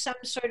to do some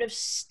sort of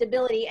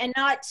stability and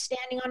not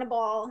standing on a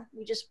ball.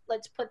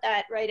 Let's put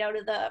that right out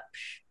of the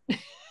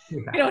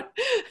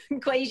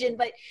equation.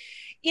 But,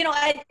 you know,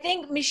 I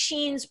think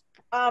machines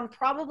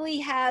probably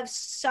have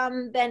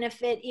some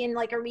benefit in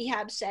like a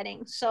rehab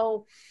setting.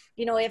 So,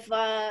 you know, if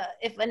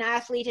an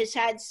athlete has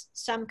had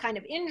some kind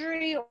of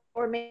injury,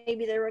 or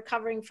maybe they're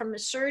recovering from a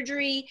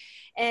surgery,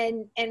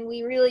 and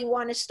we really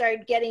want to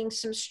start getting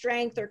some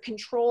strength or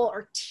control,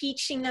 or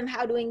teaching them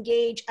how to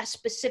engage a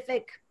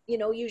specific, you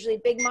know, usually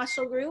big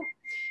muscle group,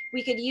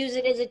 we could use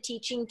it as a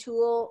teaching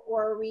tool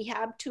or a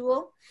rehab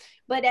tool.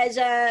 But as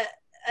a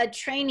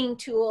training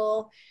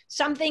tool,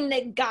 something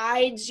that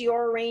guides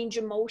your range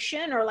of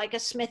motion, or like a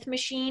Smith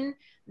machine,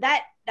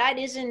 that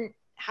isn't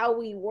how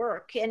we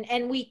work.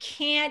 And we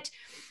can't.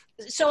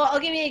 So I'll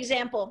give you an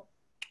example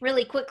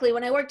really quickly.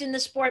 When I worked in the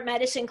sport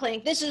medicine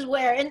clinic, this is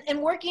where,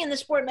 and working in the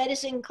sport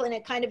medicine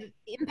clinic kind of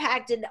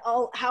impacted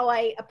how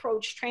I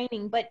approach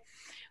training. But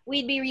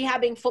we'd be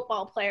rehabbing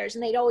football players,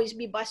 and they'd always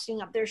be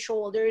busting up their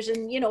shoulders.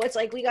 And, you know, it's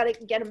like, we got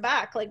to get them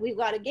back. Like, we've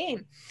got a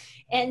game.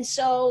 And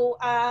so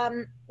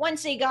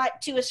once they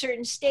got to a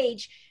certain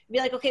stage, be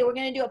like, okay, we're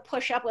going to do a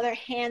push-up with our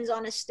hands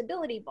on a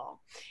stability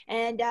ball.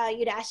 And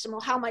you'd ask them,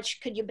 well, how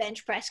much could you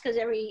bench press? Because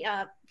every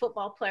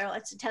football player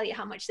likes to tell you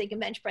how much they can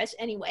bench press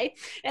anyway.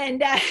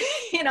 And,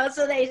 you know,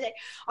 so they say,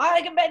 oh,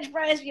 I can bench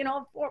press, you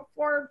know,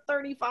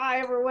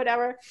 435 or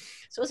whatever.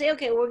 So we'll say,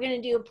 okay, we're going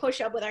to do a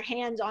push-up with our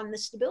hands on the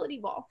stability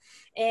ball.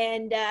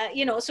 And,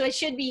 you know, so it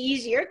should be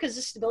easier because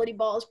the stability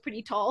ball is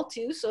pretty tall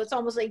too. So it's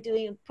almost like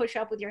doing a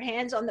push-up with your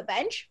hands on the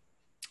bench.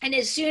 And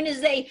as soon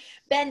as they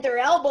bend their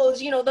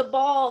elbows, you know, the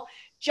ball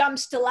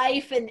jumps to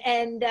life, and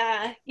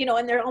you know,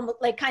 and they're almost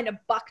like kind of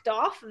bucked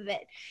off of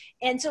it.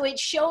 And so it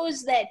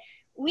shows that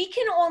we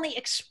can only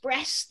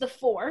express the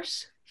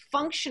force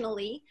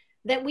functionally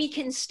that we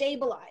can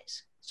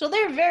stabilize. So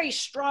they're very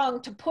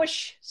strong to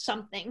push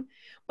something,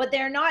 but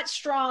they're not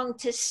strong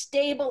to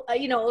stabilize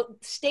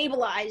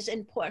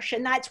and push.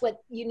 And that's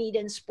what you need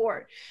in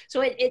sport.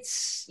 So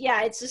it's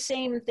the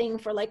same thing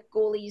for like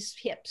goalies'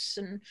 hips,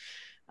 and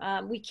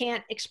we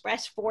can't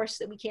express force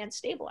that we can't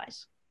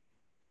stabilize.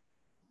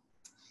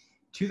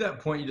 To that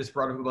point you just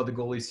brought up about the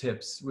goalie's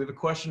hips, we have a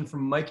question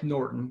from Mike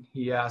Norton.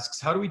 He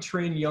asks, how do we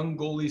train young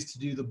goalies to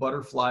do the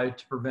butterfly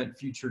to prevent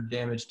future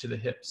damage to the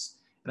hips?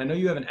 And I know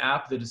you have an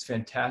app that is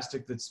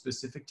fantastic that's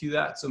specific to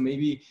that. So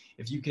maybe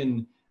if you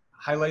can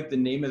highlight the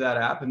name of that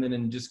app, and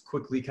then just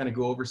quickly kind of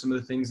go over some of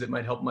the things that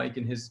might help Mike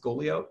and his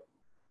goalie out.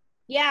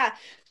 Yeah,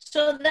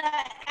 so the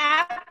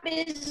app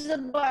is the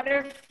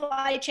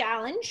Butterfly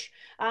Challenge,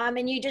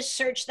 and you just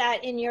search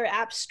that in your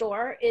app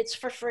store. It's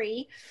for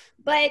free.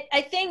 But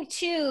I think,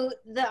 too,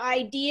 the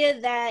idea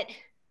that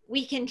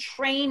we can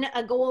train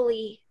a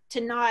goalie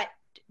to not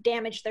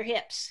damage their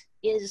hips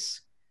is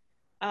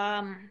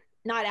not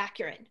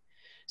accurate.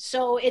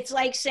 So it's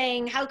like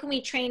saying, how can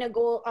we train a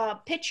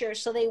pitcher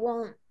so they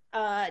won't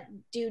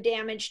do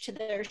damage to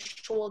their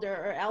shoulder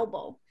or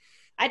elbow?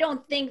 I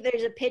don't think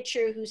there's a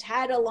pitcher who's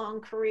had a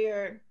long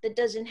career that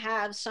doesn't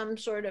have some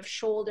sort of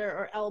shoulder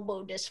or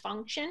elbow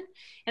dysfunction.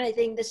 And I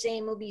think the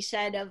same will be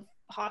said of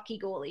hockey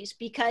goalies,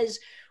 because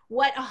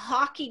what a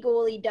hockey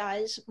goalie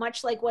does,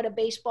 much like what a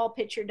baseball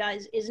pitcher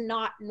does, is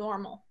not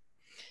normal.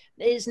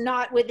 It is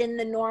not within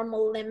the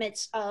normal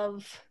limits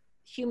of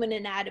human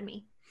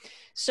anatomy.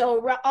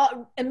 So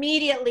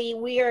immediately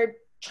we are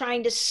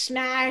trying to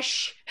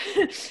smash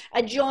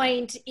a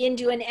joint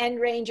into an end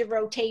range of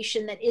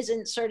rotation that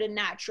isn't sort of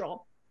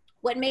natural.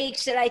 What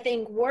makes it, I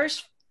think,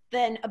 worse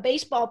than a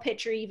baseball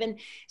pitcher even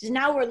is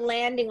now we're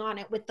landing on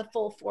it with the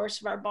full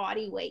force of our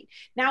body weight.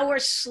 Now we're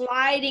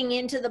sliding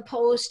into the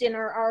post in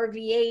our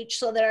RVH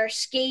so that our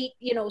skate,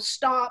 you know,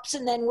 stops,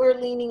 and then we're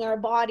leaning our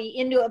body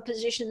into a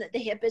position that the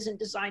hip isn't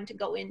designed to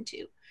go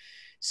into.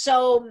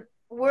 So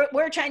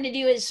we're trying to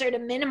do is sort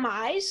of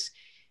minimize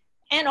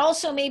and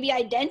also maybe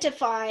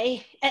identify,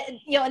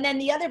 and then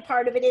the other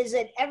part of it is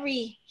that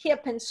every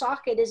hip and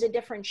socket is a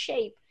different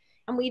shape,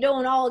 and we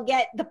don't all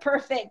get the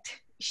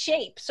perfect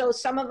shape. So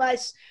some of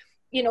us,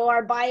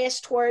 are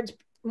biased towards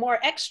more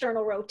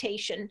external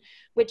rotation,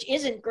 which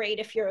isn't great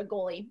if you're a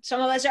goalie.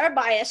 Some of us are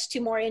biased to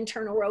more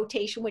internal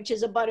rotation, which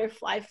is a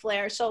butterfly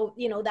flare. So,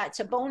 that's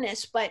a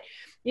bonus, but,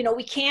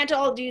 we can't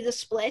all do the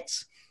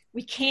splits.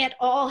 We can't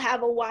all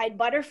have a wide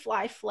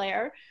butterfly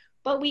flare,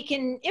 but we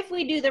can, if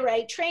we do the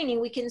right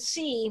training, we can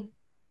see,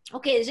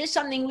 okay, is this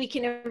something we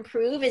can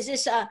improve? Is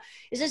this a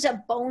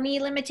bony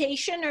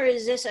limitation, or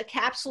is this a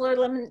capsular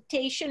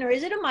limitation, or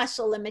is it a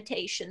muscle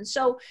limitation?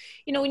 So,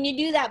 when you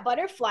do that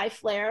butterfly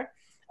flare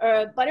or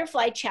a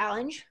butterfly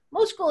challenge,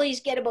 most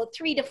goalies get about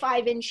 3 to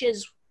 5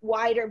 inches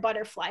wider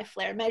butterfly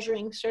flare,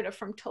 measuring sort of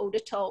from toe to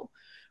toe,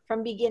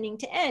 from beginning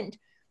to end.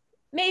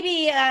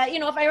 Maybe,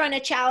 if I run a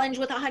challenge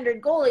with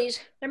 100 goalies,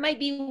 there might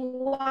be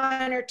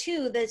 1 or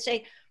 2 that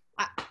say,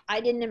 I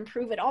didn't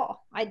improve at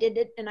all. I did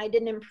it and I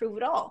didn't improve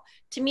at all.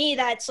 To me,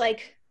 that's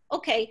like,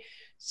 okay,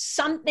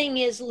 something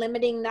is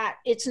limiting that.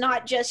 It's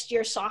not just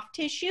your soft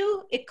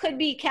tissue. It could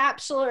be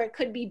capsule or it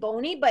could be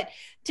bony, but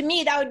to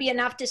me, that would be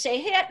enough to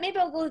say, hey, maybe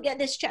I'll go get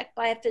this checked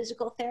by a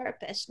physical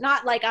therapist.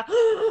 Not like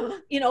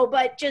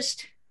but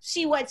just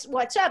see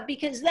what's up.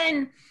 Because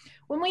then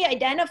when we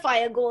identify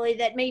a goalie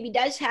that maybe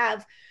does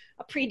have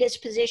a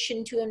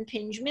predisposition to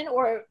impingement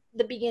or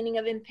the beginning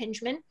of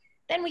impingement,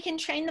 then we can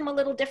train them a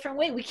little different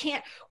way.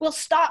 We'll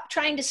stop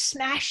trying to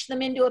smash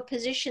them into a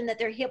position that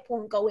their hip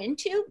won't go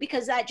into,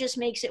 because that just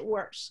makes it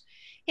worse.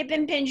 Hip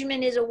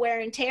impingement is a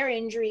wear and tear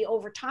injury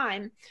over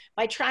time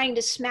by trying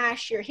to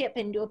smash your hip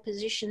into a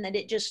position that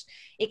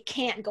it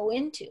can't go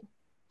into.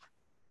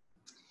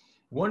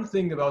 One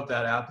thing about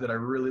that app that I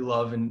really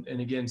love, and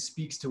again,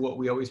 speaks to what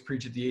we always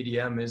preach at the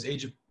ADM, is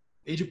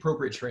age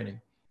appropriate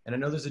training. And I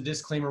know there's a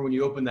disclaimer when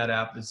you open that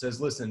app that says,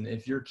 listen,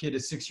 if your kid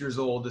is 6 years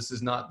old, this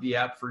is not the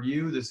app for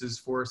you. This is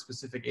for a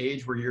specific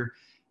age where you're,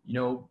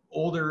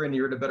 older and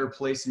you're at a better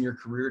place in your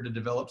career to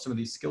develop some of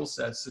these skill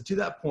sets. So to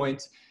that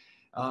point,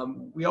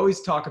 we always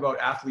talk about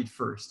athlete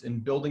first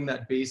and building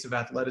that base of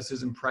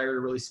athleticism prior to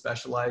really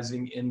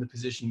specializing in the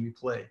position we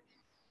play.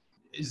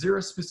 Is there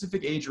a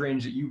specific age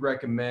range that you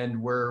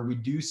recommend where we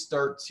do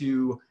start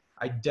to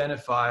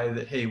identify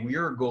that, hey, we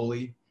are a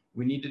goalie,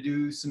 we need to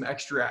do some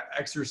extra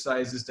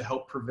exercises to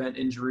help prevent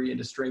injury and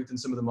to strengthen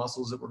some of the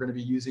muscles that we're going to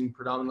be using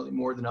predominantly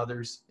more than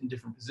others in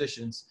different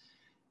positions?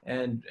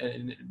 And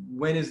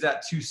when is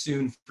that too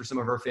soon for some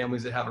of our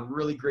families that have a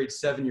really great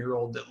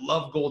 7-year-old that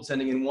love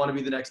goaltending and want to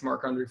be the next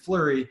Marc-Andre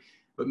Fleury,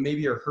 but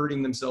maybe are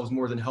hurting themselves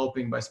more than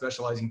helping by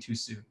specializing too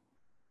soon?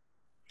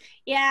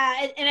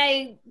 Yeah, and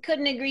I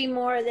couldn't agree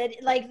more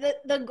that like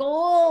the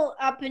goal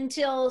up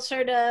until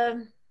sort of,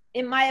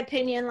 in my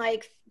opinion,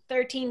 like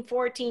 13,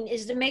 14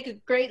 is to make a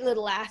great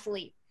little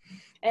athlete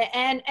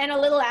and a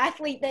little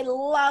athlete that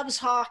loves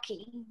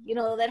hockey,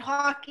 that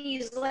hockey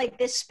is like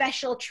this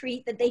special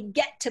treat that they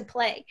get to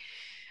play.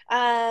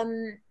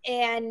 Because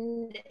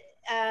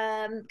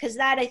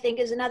that I think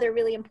is another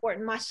really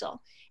important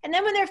muscle. And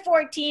then when they're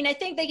 14, I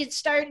think they could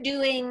start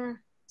doing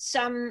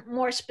some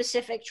more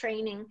specific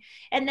training.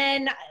 And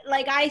then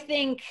I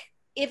think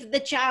if the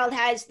child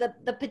has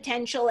the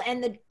potential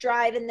and the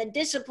drive and the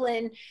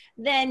discipline,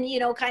 then,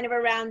 kind of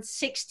around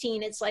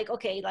 16, it's like,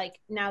 okay,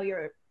 now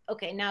you're a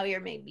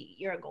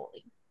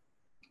goalie.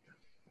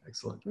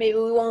 Excellent. Maybe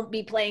we won't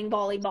be playing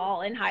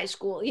volleyball in high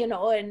school,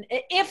 and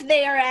if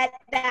they are at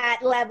that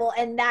level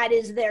and that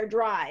is their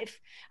drive.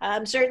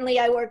 Certainly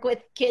I work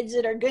with kids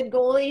that are good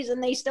goalies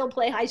and they still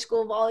play high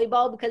school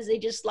volleyball because they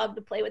just love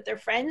to play with their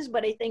friends.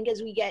 But I think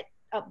as we get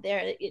up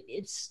there,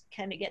 it's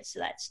kind of gets to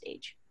that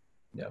stage.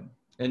 Yeah.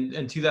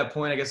 And to that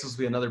point, I guess this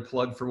will be another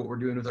plug for what we're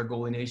doing with our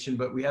Goalie Nation,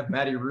 but we have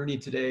Maddie Rooney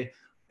today,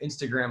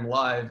 Instagram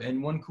Live.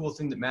 And one cool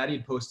thing that Maddie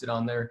had posted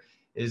on there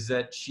is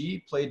that she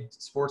played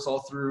sports all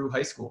through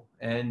high school.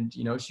 And,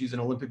 she's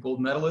an Olympic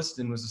gold medalist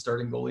and was a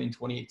starting goalie in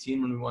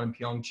 2018 when we won in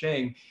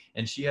Pyeongchang.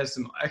 And she has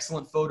some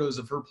excellent photos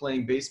of her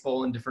playing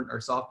baseball and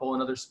softball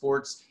and other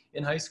sports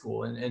in high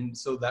school. And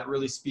so that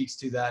really speaks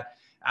to that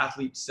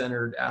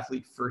athlete-centered,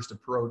 athlete-first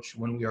approach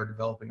when we are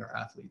developing our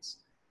athletes.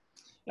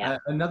 Yeah.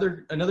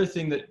 Another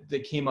thing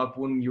that came up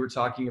when you were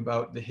talking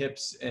about the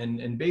hips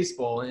and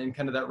baseball and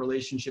kind of that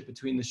relationship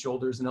between the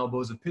shoulders and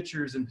elbows of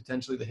pitchers and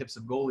potentially the hips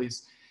of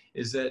goalies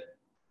is that,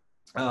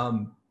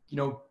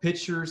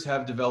 pitchers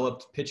have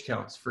developed pitch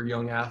counts for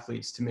young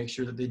athletes to make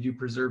sure that they do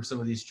preserve some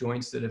of these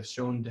joints that have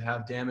shown to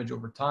have damage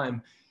over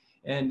time.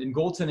 And in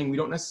goaltending, we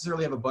don't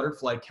necessarily have a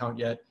butterfly count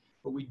yet,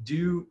 but we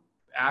do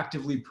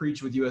actively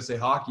preach with USA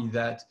Hockey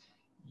that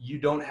you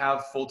don't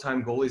have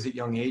full-time goalies at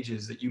young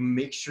ages, that you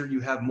make sure you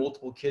have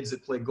multiple kids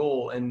that play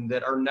goal, and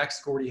that our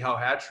next Gordie Howe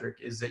hat trick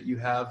is that you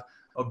have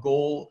a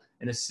goal,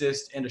 an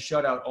assist, and a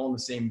shutout all in the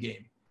same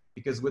game.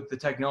 Because with the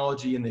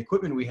technology and the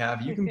equipment we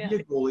have, you can be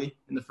a goalie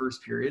in the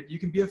first period, you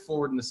can be a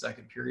forward in the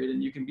second period,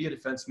 and you can be a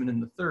defenseman in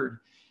the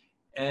third.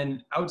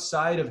 And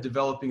outside of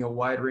developing a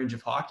wide range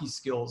of hockey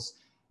skills,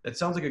 that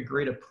sounds like a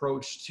great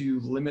approach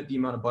to limit the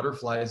amount of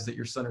butterflies that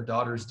your son or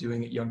daughter is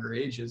doing at younger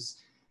ages.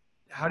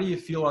 how do you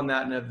feel on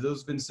that? And have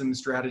those been some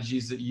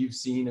strategies that you've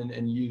seen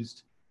and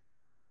used?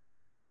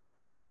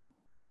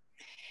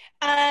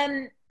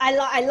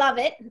 I love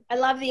it. I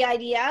love the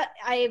idea.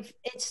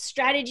 It's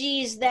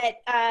strategies that,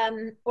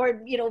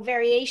 or,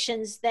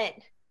 variations that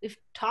we've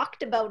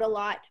talked about a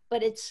lot,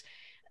 but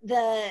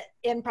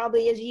and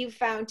probably as you've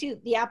found too,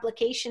 the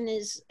application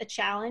is a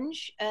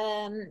challenge,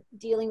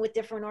 dealing with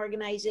different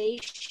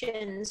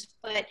organizations.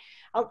 But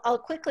I'll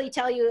quickly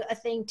tell you a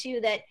thing too,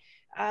 that,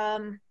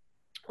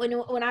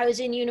 when I was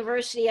in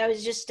university, I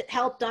was just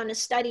helped on a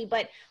study,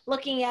 but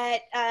looking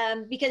at,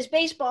 because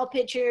baseball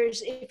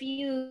pitchers, if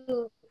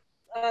you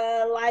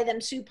lie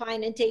them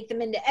supine and take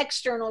them into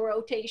external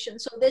rotation,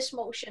 so this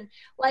motion,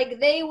 like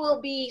they will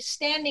be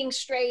standing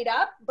straight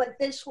up, but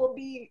this will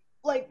be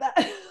like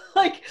that.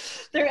 Like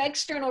their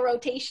external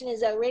rotation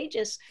is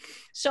outrageous.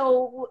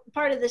 So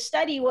part of the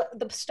study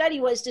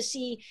was to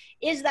see,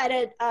 is that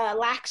a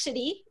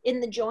laxity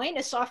in the joint,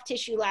 a soft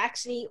tissue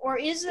laxity, or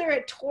is there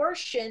a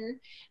torsion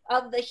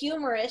of the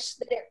humerus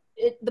that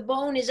the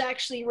bone is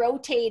actually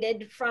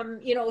rotated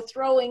from,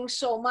 throwing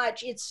so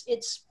much,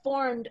 it's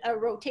formed a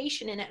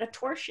rotation in it, a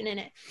torsion in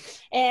it.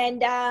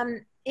 And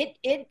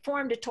it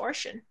formed a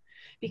torsion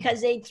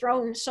because they'd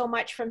thrown so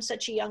much from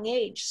such a young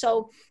age.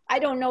 So I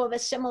don't know of a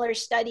similar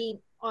study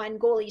on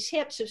goalies'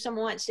 hips. If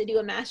someone wants to do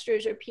a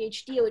master's or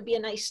PhD, it would be a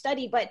nice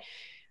study. But,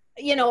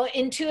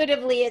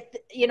 intuitively,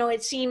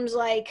 it seems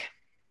like,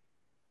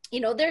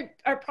 there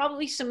are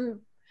probably some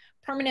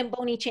permanent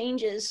bony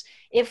changes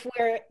if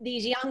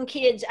these young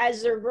kids,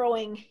 as they're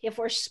growing, if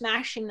we're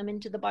smashing them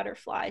into the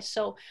butterflies.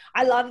 So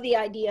I love the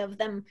idea of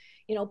them,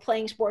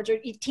 playing sports, or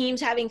teams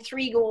having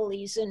 3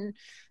 goalies, and,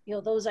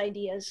 those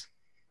ideas.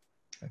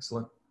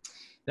 Excellent.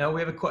 Now we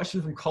have a question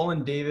from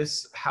Colin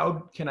Davis.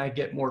 How can I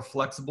get more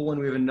flexible?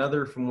 And we have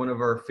another from one of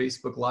our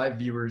Facebook Live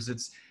viewers.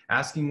 It's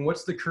asking,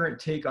 what's the current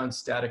take on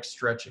static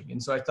stretching?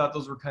 And so I thought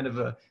those were kind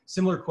of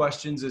similar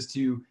questions as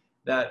to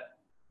that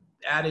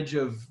adage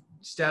of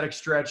static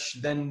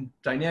stretch, then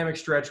dynamic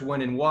stretch,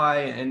 when and why,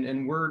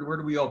 and where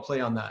do we all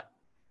play on that?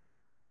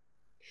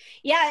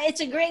 Yeah,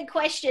 it's a great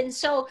question.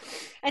 So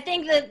I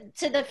think that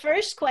to the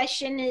first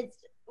question,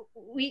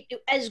 we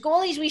as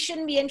goalies, we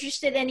shouldn't be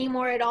interested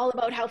anymore at all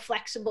about how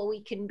flexible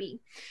we can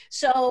be.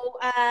 So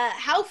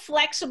how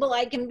flexible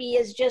I can be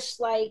is just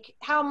like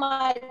how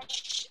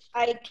much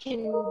I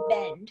can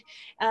bend,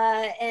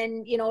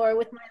 and or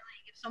with my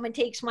leg, if someone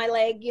takes my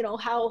leg,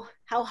 how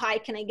high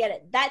can I get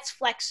it? That's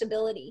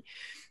flexibility.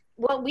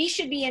 What we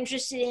should be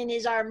interested in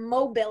is our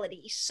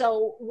mobility.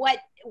 So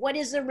what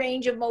is the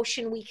range of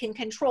motion we can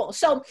control?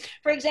 So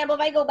for example,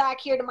 if I go back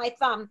here to my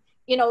thumb,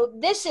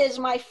 this is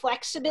my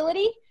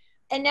flexibility.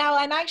 And now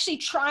I'm actually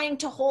trying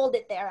to hold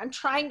it there. I'm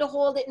trying to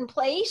hold it in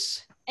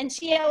place and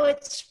see how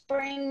it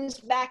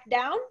springs back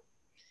down.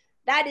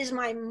 That is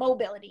my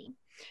mobility.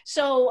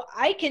 So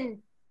I can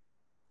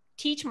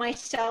teach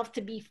myself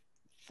to be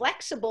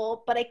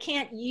flexible, but I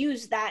can't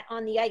use that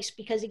on the ice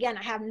because, again,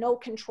 I have no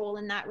control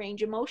in that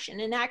range of motion.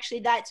 And actually,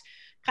 that's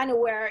kind of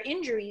where our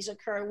injuries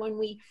occur, when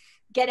we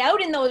get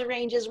out in those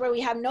ranges where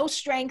we have no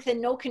strength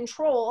and no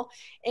control,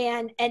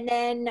 and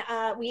then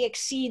we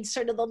exceed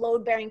sort of the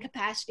load-bearing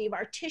capacity of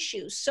our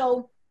tissues.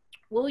 So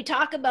what we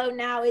talk about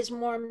now is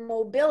more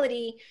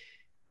mobility,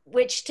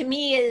 which to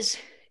me is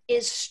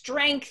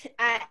strength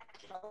at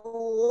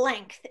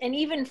length, and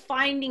even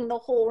finding the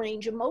whole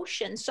range of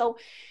motion. So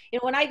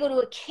when I go to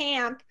a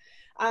camp,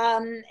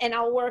 and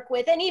I'll work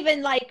with, and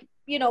even like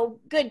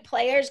good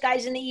players,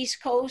 guys in the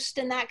East Coast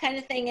and that kind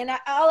of thing, and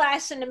I'll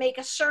ask them to make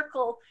a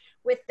circle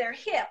with their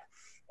hip.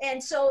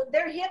 And so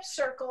their hip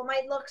circle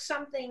might look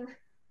something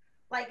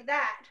like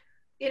that,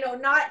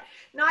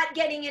 not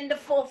getting into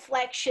full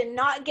flexion,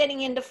 not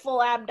getting into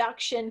full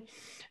abduction,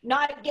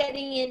 not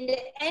getting into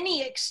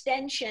any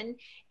extension.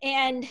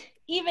 And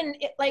even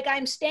like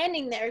I'm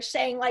standing there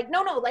saying like,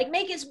 no, like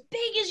make as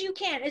big as you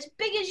can,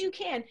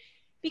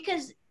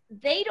 because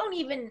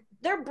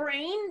their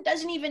brain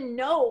doesn't even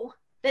know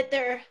that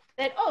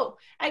oh,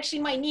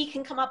 actually my knee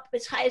can come up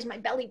as high as my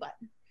belly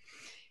button.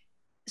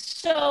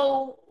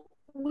 So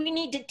we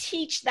need to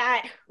teach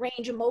that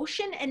range of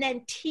motion and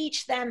then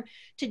teach them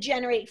to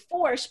generate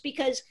force,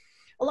 because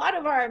a lot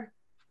of our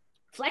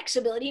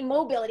flexibility,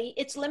 mobility,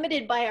 it's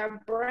limited by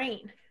our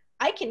brain.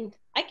 I can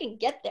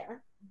get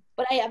there,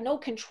 but I have no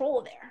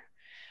control there.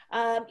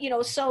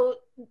 So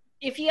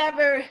if you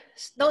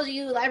those of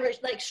you who ever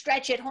like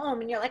stretch at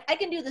home and you're like, I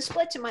can do the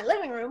splits in my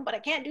living room, but I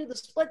can't do the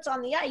splits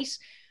on the ice.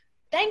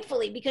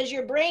 Thankfully, because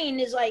your brain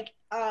is like,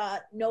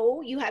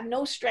 no, you have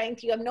no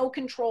strength, you have no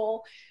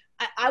control.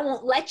 I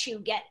won't let you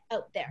get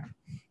out there.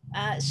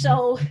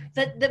 So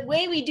the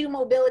way we do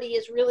mobility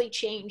has really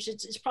changed.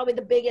 It's probably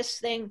the biggest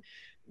thing.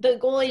 The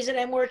goalies that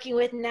I'm working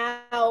with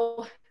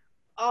now,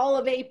 all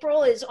of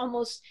April, is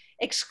almost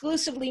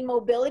exclusively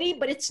mobility,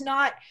 but it's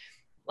not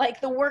like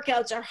the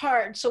workouts are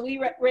hard. So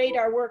we rate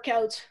our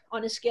workouts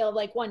on a scale of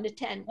like 1 to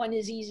 10. 1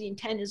 is easy and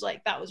 10 is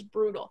like, that was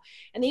brutal.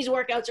 And these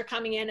workouts are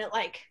coming in at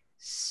like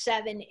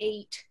 7,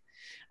 8.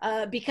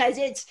 because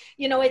it's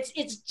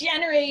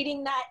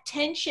generating that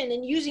tension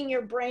and using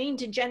your brain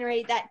to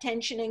generate that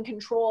tension and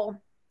control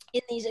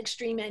in these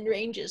extreme end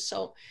ranges.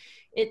 So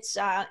it's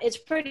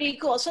pretty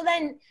cool. So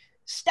then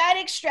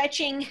static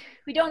stretching,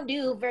 we don't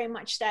do very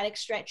much static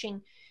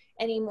stretching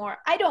anymore.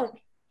 I don't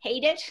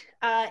hate it.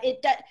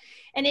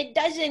 It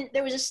doesn't,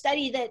 there was a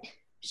study that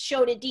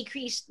showed it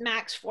decreased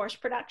max force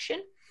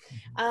production.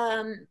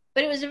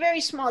 But it was a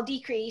very small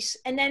decrease.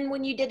 And then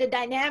when you did a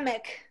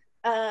dynamic,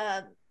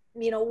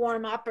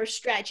 warm up or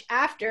stretch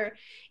after,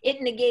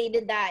 it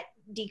negated that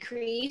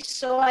decrease.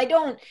 So I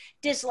don't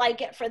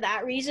dislike it for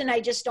that reason. I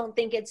just don't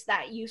think it's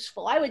that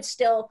useful. I would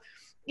still,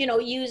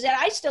 use it.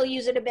 I still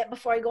use it a bit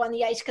before I go on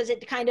the ice because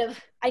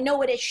I know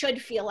what it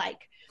should feel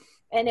like.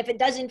 And if it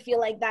doesn't feel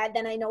like that,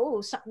 then I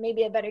know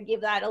maybe I better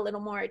give that a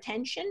little more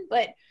attention.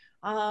 But,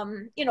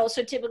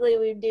 so typically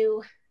we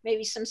do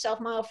maybe some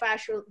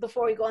self-myofascial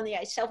before we go on the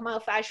ice,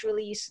 self-myofascial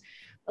release,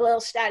 a little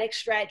static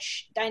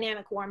stretch,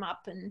 dynamic warm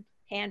up, and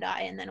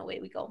hand-eye, and then away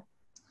we go.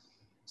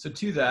 So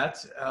to that,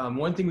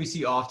 one thing we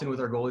see often with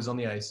our goalies on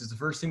the ice is the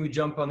first thing we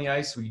jump on the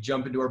ice, we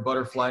jump into our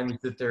butterfly and we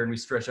sit there and we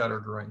stretch out our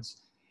groins.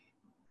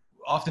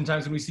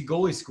 Oftentimes when we see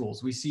goalie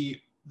schools, we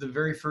see the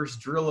very first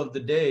drill of the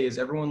day is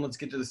everyone, let's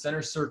get to the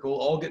center circle,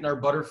 all get in our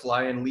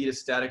butterfly and lead a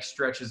static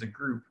stretch as a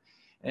group.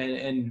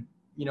 And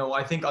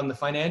I think on the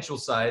financial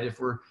side,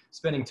 if we're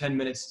spending 10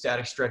 minutes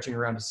static stretching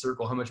around a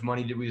circle, how much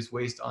money did we just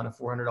waste on a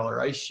 $400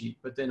 ice sheet?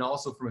 But then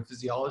also from a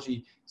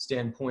physiology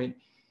standpoint,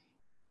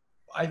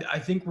 I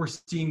think we're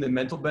seeing the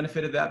mental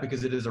benefit of that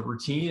because it is a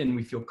routine and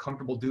we feel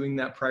comfortable doing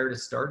that prior to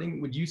starting.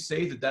 Would you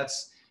say that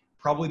that's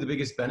probably the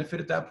biggest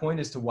benefit at that point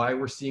as to why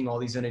we're seeing all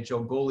these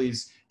NHL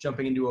goalies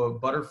jumping into a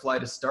butterfly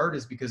to start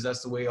is because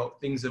that's the way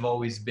things have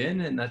always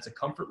been and that's a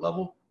comfort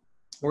level?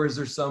 Or is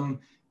there some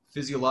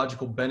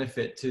physiological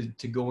benefit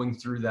to going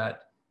through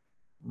that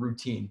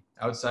routine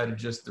outside of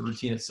just the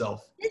routine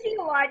itself?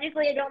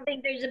 Physiologically, I don't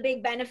think there's a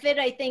big benefit.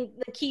 I think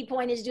the key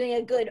point is doing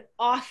a good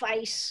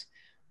off-ice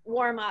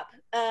warm-up.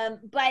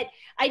 But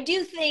I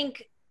do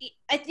think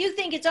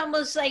it's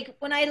almost like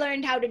when I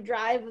learned how to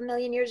drive a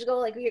million years ago,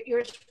 like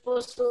you're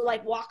supposed to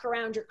like walk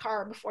around your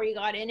car before you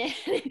got in it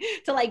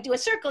to like do a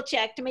circle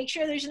check to make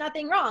sure there's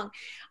nothing wrong.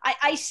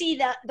 I see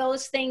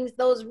those things,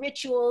 those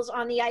rituals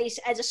on the ice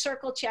as a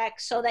circle check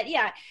so that,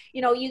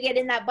 you get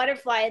in that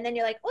butterfly and then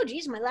you're like, oh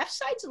geez, my left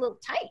side's a little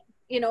tight,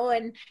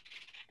 and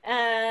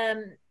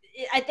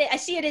I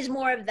see it as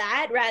more of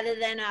that rather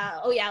than,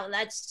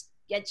 let's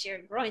get your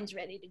groins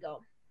ready to go.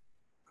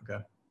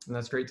 Okay. And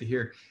that's great to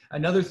hear.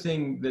 Another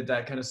thing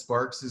that kind of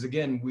sparks is,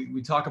 again, we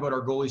talk about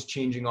our goalies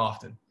changing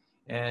often,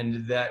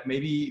 and that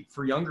maybe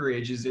for younger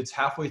ages, it's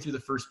halfway through the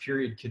first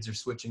period, kids are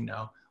switching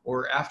now,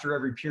 or after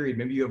every period,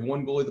 maybe you have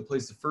one goalie that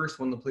plays the first,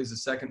 one that plays the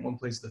second, one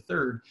plays the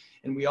third.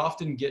 And we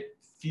often get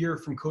fear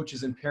from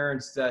coaches and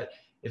parents that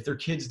if their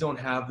kids don't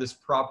have this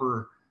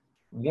proper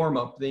warm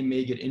up, they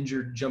may get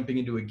injured jumping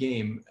into a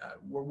game.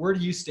 Where do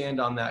you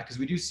stand on that? Because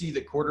we do see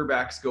that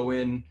quarterbacks go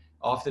in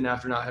often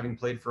after not having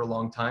played for a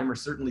long time, or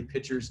certainly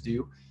pitchers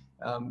do.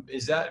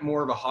 Is that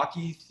more of a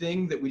hockey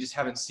thing that we just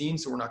haven't seen,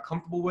 so we're not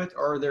comfortable with,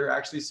 or are there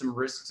actually some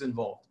risks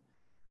involved?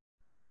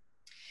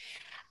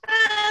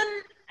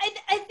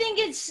 I think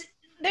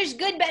there's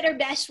good, better,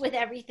 best with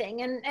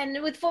everything.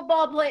 And with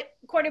football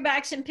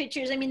quarterbacks and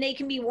pitchers, I mean, they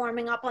can be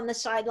warming up on the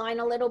sideline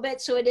a little bit.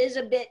 So it is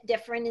a bit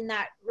different in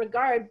that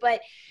regard.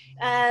 But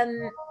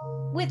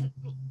with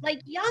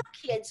like young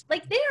kids,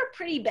 like they are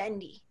pretty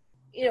bendy.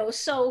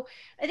 So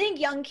I think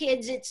young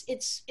kids,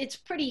 it's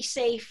pretty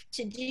safe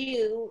to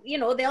do.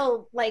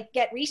 They'll like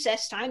get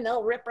recess time,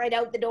 they'll rip right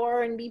out the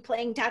door and be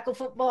playing tackle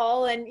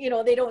football, and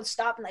they don't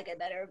stop and like, I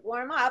better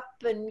warm up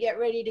and get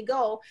ready to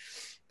go.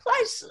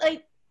 Plus,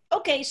 like,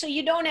 okay, so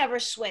you don't ever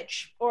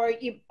switch, or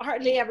you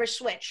hardly ever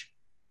switch.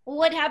 Well,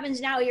 what happens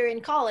now? You're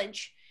in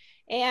college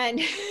and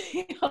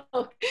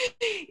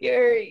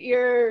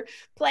you're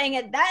playing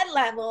at that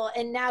level,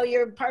 and now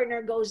your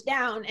partner goes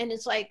down, and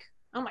it's like,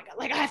 oh my God,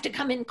 like I have to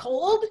come in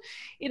cold.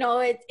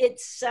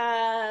 It's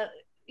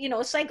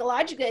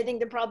psychologically, I think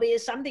there probably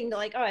is something to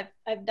like, oh,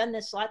 I've done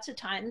this lots of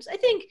times. I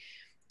think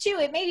too,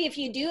 maybe if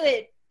you do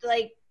it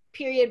like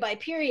period by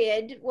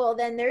period, well,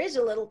 then there is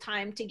a little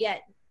time to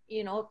get,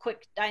 a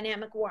quick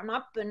dynamic warm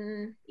up.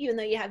 And even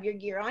though you have your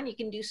gear on, you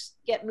can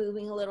get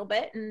moving a little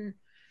bit.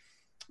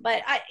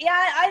 But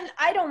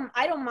I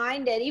don't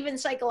mind it, even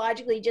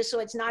psychologically, just so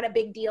it's not a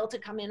big deal to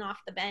come in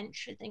off the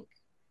bench. I think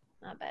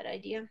not a bad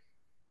idea.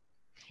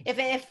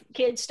 If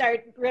kids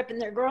start ripping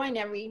their groin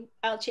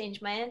I'll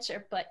change my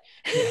answer, but.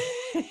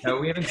 No,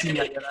 we haven't seen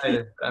that yet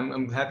either.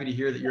 I'm happy to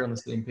hear that you're on the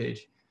same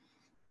page.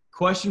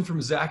 Question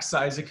from Zach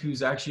Sizek,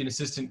 who's actually an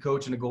assistant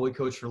coach and a goalie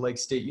coach for Lake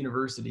State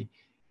University.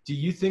 Do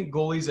you think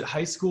goalies at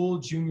high school,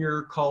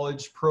 junior,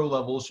 college, pro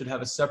level should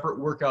have a separate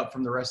workout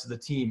from the rest of the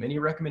team? Any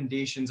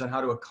recommendations on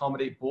how to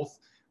accommodate both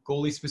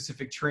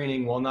goalie-specific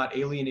training while not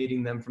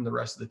alienating them from the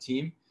rest of the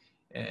team?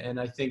 And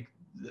I think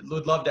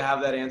would love to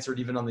have that answered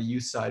even on the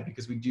youth side,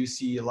 because we do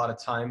see a lot of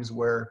times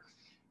where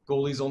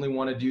goalies only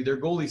want to do their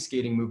goalie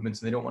skating movements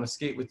and they don't want to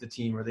skate with the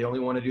team, or they only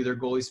want to do their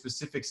goalie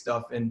specific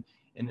stuff. And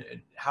and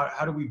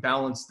how do we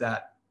balance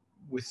that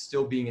with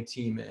still being a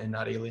team and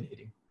not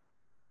alienating?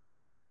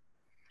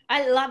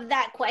 I love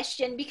that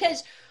question,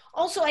 because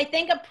also I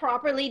think a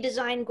properly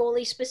designed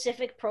goalie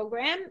specific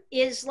program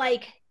is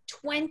like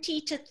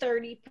 20 to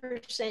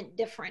 30%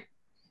 different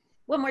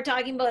when we're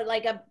talking about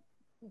like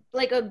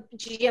a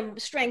gym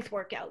strength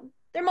workout.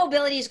 Their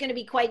mobility is going to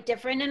be quite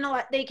different, and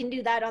they can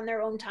do that on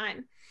their own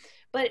time.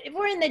 But if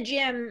we're in the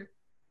gym,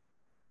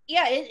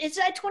 yeah, it's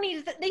at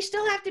 20, they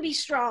still have to be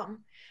strong.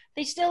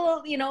 They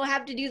still,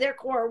 have to do their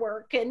core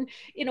work and,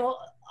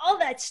 all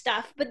that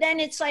stuff. But then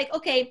it's like,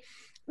 okay,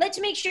 let's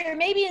make sure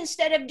maybe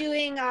instead of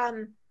doing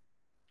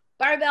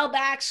barbell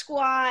back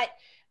squat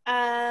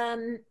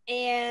and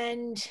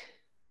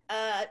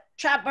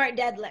trap bar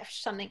deadlift,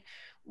 something,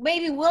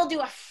 maybe we'll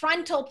do a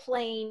frontal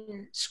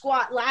plane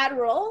squat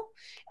lateral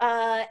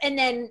and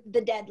then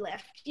the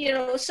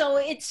deadlift, so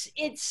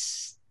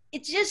it's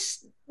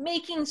just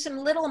making some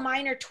little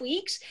minor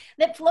tweaks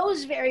that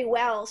flows very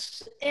well.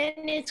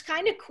 And it's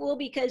kind of cool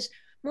because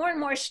more and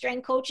more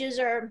strength coaches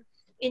are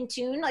in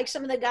tune. Like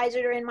some of the guys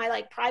that are in my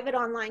like private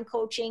online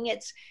coaching,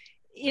 it's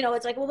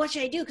like, well, what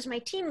should I do? Because my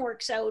team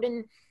works out.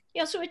 And,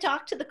 so we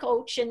talk to the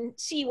coach and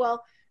see,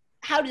 well,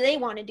 how do they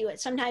want to do it?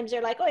 Sometimes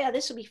they're like, oh yeah,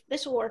 this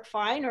will work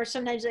fine. Or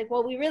sometimes like,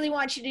 well, we really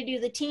want you to do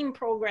the team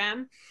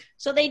program.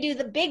 So they do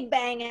the big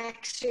bang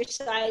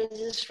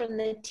exercises from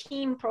the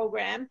team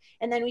program.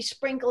 And then we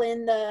sprinkle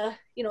in the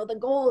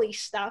goalie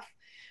stuff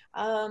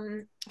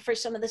for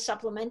some of the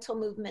supplemental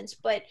movements.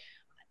 But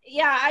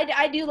yeah,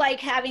 I do like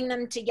having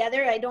them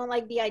together. I don't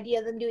like the idea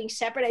of them doing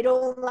separate. I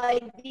don't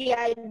like the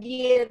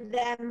idea of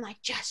them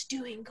like just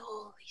doing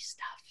goalie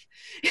stuff,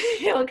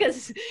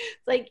 because it's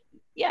like,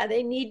 yeah,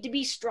 they need to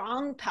be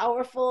strong,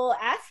 powerful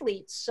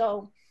athletes.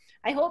 So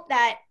I hope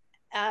that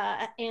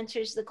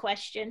answers the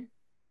question.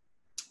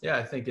 Yeah,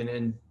 I think,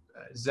 and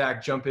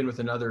Zach, jump in with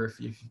another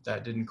if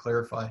that didn't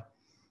clarify.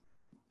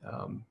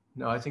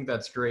 No, I think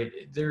that's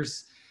great.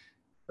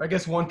 I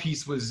guess one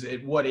piece was,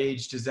 at what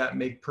age does that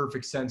make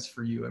perfect sense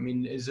for you? I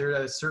mean, is there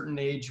a certain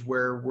age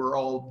where we're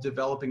all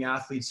developing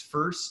athletes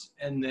first,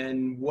 and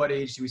then what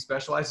age do we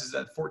specialize? Is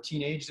that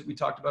 14 age that we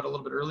talked about a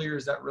little bit earlier?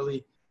 Is that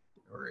really,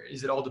 or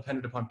is it all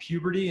dependent upon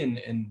puberty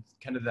and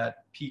kind of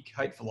that peak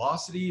height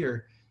velocity?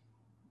 Or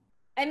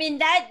I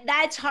mean,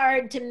 that's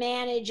hard to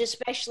manage,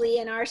 especially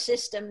in our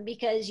system,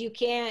 because you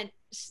can't,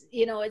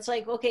 it's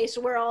like, okay,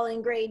 so we're all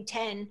in grade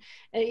 10,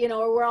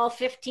 or we're all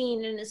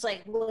 15, and it's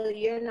like, well,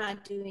 you're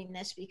not doing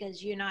this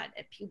because you're not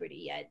at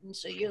puberty yet, and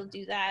so you'll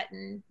do that,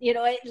 and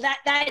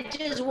that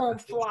just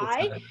won't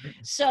fly.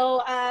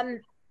 So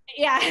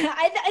yeah,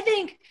 I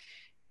think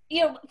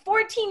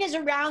 14 is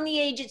around the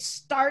age it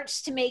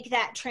starts to make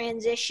that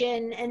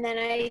transition. And then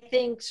I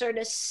think sort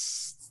of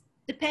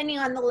depending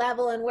on the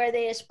level and where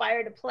they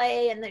aspire to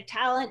play and their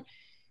talent,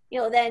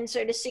 then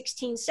sort of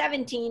 16,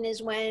 17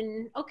 is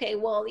when, okay,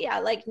 well, yeah,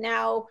 like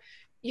now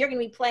you're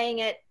going to be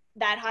playing at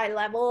that high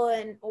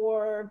level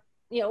or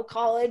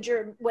college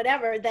or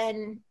whatever,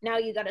 then now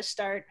you got to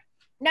start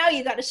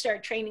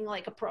training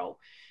like a pro.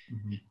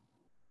 Mm-hmm.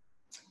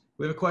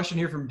 We have a question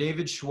here from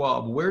David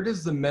Schwab. Where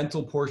does the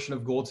mental portion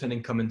of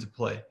goaltending come into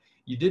play?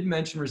 You did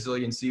mention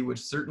resiliency, which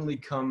certainly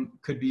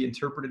could be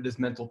interpreted as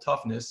mental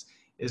toughness.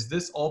 Is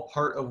this all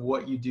part of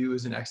what you do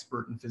as an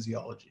expert in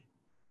physiology?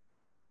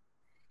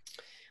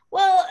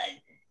 Well,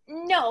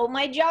 no,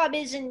 my job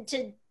isn't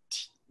to,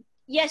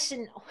 yes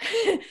and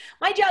no.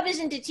 My job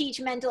isn't to teach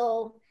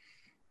mental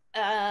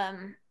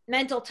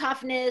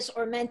toughness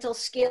or mental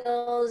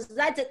skills.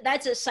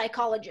 That's a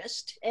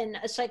psychologist, and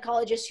a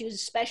psychologist who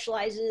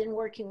specializes in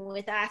working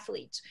with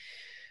athletes.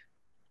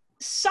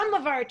 Some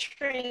of our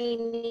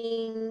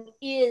training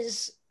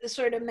is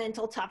sort of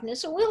mental toughness.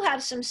 So we'll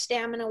have some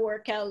stamina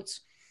workouts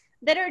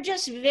that are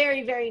just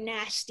very, very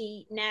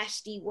nasty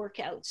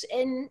workouts.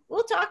 And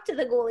we'll talk to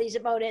the goalies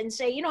about it and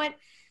say, you know what,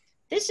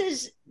 this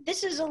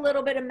is a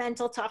little bit of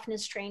mental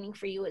toughness training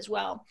for you as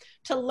well,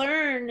 to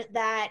learn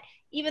that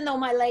even though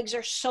my legs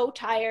are so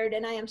tired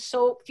and I am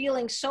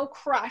feeling so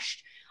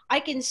crushed, I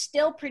can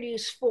still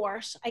produce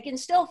force. I can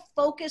still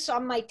focus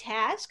on my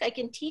task. I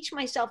can teach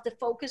myself to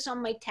focus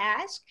on my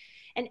task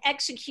and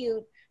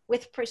execute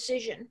with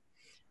precision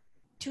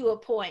to a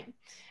point.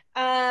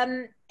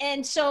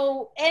 And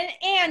so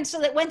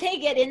that when they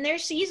get in their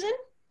season,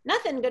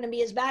 nothing's going to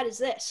be as bad as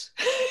this.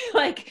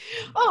 Like,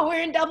 oh,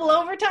 we're in double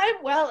overtime.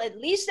 Well, at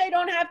least I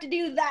don't have to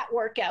do that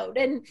workout.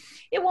 And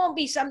it won't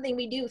be something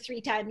we do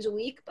 3 times a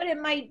week, but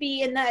it might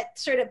be in that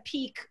sort of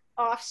peak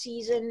off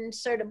season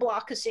sort of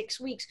block of 6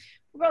 weeks.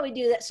 We'll probably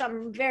do that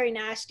something very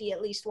nasty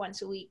at least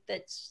once a week.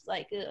 That's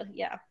like,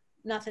 yeah,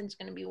 nothing's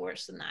going to be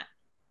worse than that.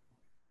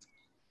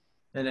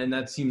 And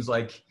that seems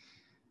like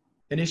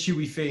an issue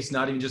we face,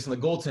 not even just in the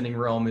goaltending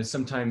realm, is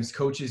sometimes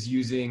coaches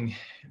using,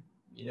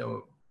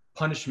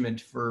 punishment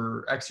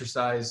for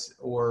exercise,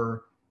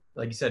 or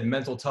like you said,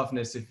 mental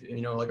toughness. If,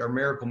 like our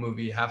Miracle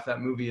movie, half that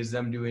movie is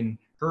them doing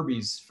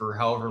Herbies for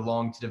however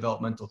long to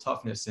develop mental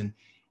toughness, and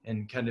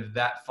kind of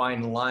that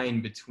fine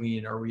line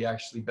between, are we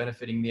actually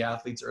benefiting the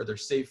athletes, or are there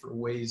safer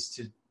ways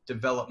to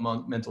develop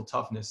mental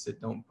toughness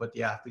that don't put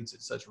the athletes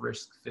at such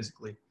risk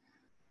physically.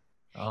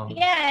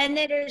 Yeah, and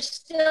that are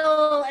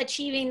still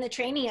achieving the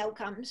training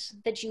outcomes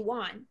that you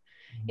want.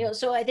 You know,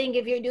 so I think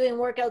if you're doing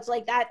workouts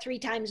like that 3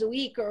 times a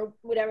week or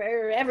whatever,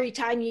 or every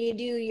time you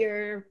do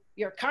your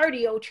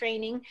cardio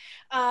training,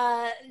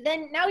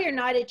 then now you're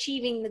not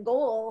achieving the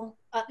goal.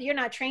 You're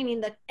not training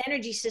the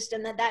energy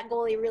system that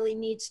goalie really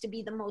needs to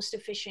be the most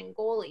efficient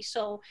goalie.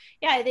 So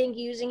yeah, I think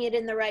using it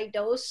in the right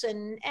dose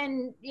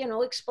and you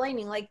know,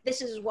 explaining like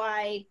this is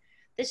why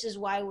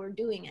we're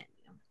doing it.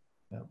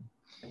 Yeah.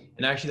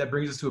 And actually that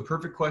brings us to a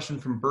perfect question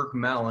from Burke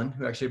Mallon,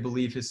 who actually I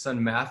believe his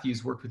son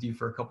Matthew's worked with you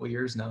for a couple of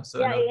years now. So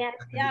yeah, I know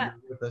yeah.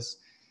 with us.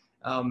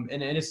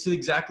 And it's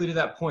exactly to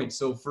that point.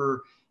 So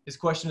for his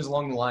question is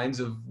along the lines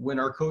of when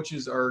our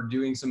coaches are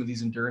doing some of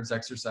these endurance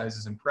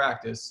exercises in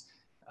practice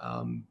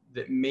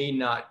that may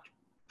not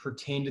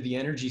pertain to the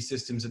energy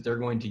systems that they're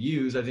going to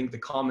use. I think the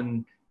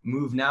common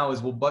move now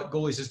is, well,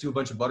 goalies just do a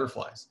bunch of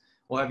butterflies.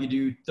 We'll have you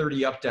do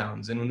 30 up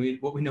downs.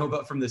 And what we know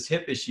about from this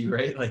hip issue,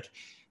 right? Like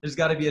there's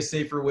got to be a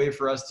safer way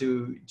for us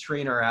to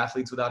train our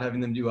athletes without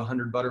having them do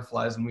 100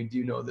 butterflies. And we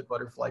do know that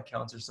butterfly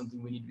counts are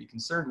something we need to be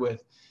concerned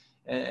with.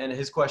 And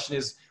his question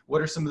is,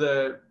 what are some of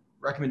the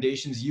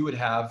recommendations you would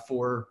have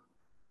for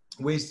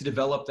ways to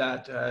develop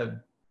that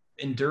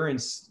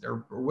endurance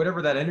or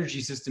whatever that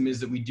energy system is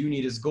that we do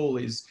need as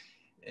goalies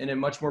in a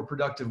much more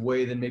productive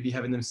way than maybe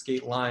having them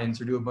skate lines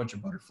or do a bunch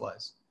of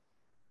butterflies?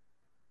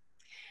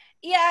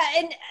 Yeah,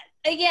 and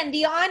again,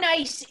 the on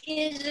ice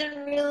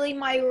isn't really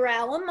my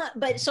realm,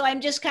 but so I'm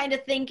just kind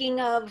of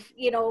thinking of,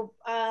 you know,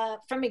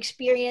 from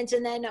experience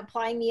and then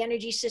applying the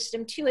energy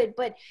system to it.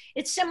 But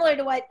it's similar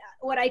to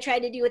what I try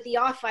to do with the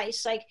off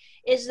ice. Like,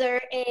 is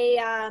there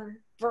a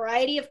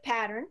variety of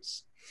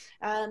patterns?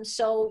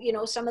 So, you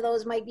know, some of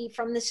those might be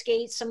from the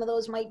skates, some of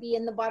those might be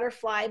in the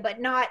butterfly, but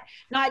not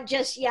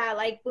just, yeah,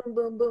 like boom,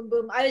 boom, boom,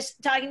 boom. I was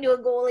talking to a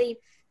goalie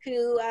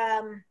who,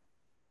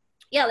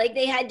 yeah, like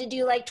they had to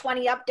do like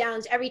 20 up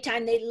downs every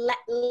time they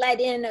let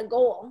in a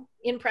goal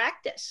in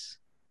practice.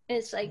 And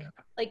it's like,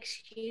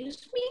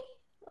 excuse me?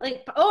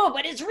 Like, oh,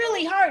 but it's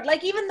really hard.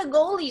 Like even the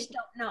goalies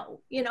don't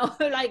know, you know,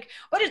 like,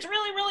 but it's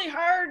really, really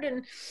hard.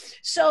 And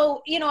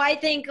so, you know, I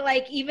think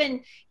like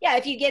even, yeah,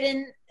 if you get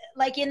in,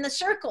 like in the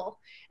circle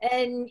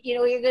and, you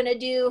know, you're going to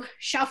do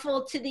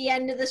shuffle to the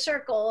end of the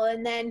circle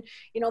and then,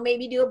 you know,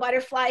 maybe do a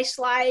butterfly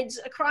slides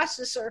across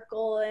the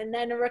circle and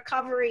then a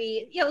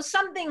recovery, you know,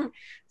 something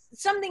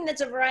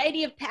that's a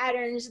variety of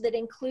patterns that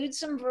include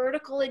some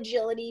vertical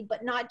agility,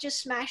 but not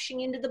just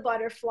smashing into the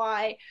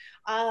butterfly,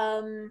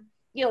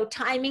 you know,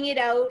 timing it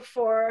out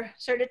for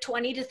sort of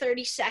 20 to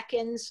 30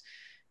 seconds.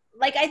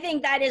 Like, I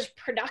think that is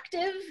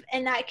productive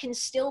and that can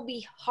still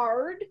be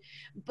hard,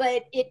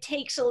 but it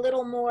takes a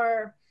little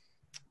more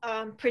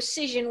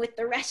precision with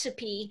the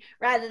recipe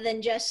rather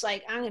than just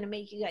like, I'm going to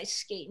make you guys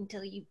skate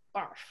until you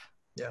barf.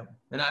 Yeah.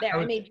 And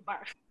I made you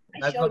barf.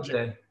 I'd love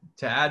to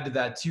add to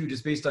that too,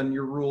 just based on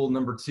your rule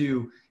number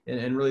 2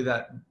 and really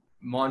that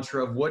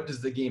mantra of what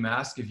does the game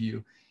ask of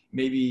you?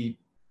 Maybe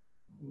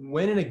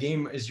when in a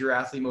game is your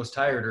athlete most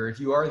tired, or if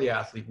you are the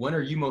athlete, when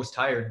are you most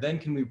tired? Then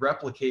can we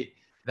replicate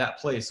that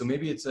play? So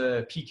maybe it's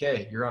a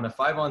PK. You're on a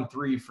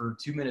 5-on-3 for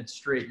 2 minutes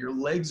straight. Your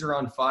legs are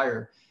on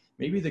fire.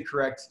 Maybe the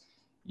correct,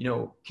 you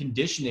know,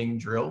 conditioning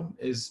drill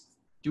is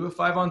do a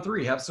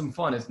 5-on-3, have some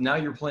fun. It's now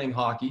you're playing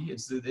hockey.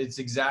 It's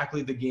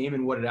exactly the game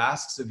and what it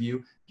asks of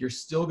you. You're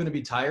still going to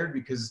be tired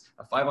because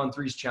a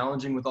 5-on-3 is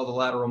challenging with all the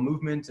lateral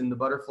movement and the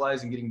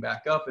butterflies and getting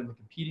back up and the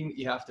competing that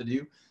you have to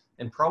do.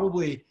 And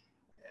probably,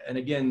 and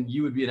again,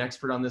 you would be an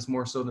expert on this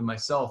more so than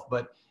myself,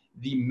 but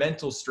the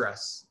mental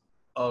stress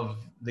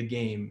of the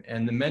game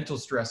and the mental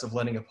stress of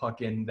letting a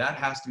puck in, that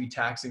has to be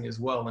taxing as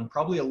well. And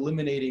probably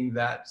eliminating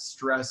that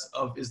stress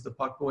of, is the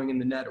puck going in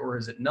the net or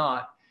is it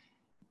not,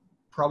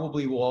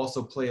 probably will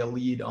also play a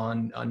lead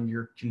on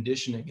your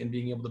conditioning and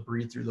being able to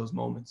breathe through those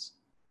moments.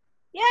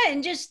 Yeah,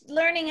 and just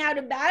learning how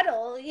to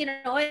battle, you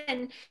know,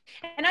 and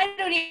I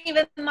don't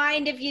even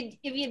mind if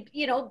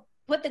you know,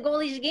 put the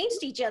goalies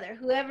against each other.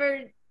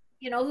 Whoever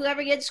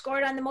gets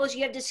scored on the most,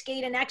 you have to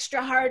skate an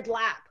extra hard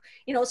lap.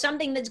 You know,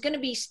 something that's going to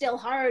be still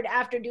hard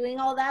after doing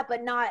all that,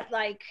 but not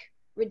like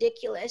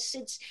ridiculous.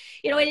 It's,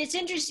 you know, and it's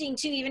interesting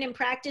too, even in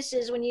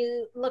practices, when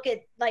you look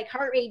at like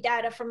heart rate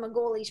data from a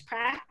goalie's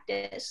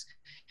practice,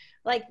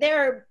 like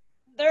they're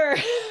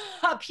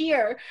up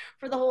here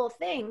for the whole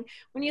thing.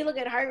 When you look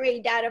at heart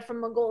rate data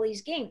from a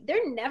goalie's game,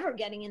 they're never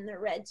getting in the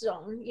red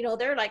zone. You know,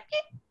 they're like,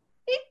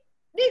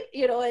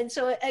 you know, and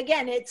so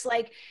again, it's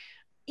like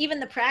even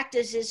the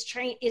practice is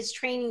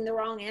training the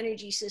wrong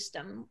energy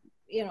system,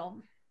 you know.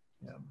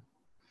 Yeah.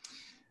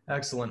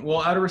 Excellent.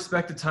 Well, out of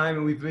respect to time,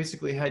 and we've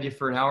basically had you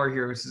for an hour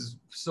here, which is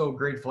so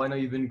grateful. I know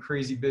you've been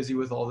crazy busy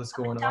with all this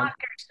going on.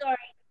 Sorry.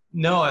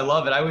 No, I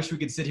love it. I wish we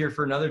could sit here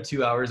for another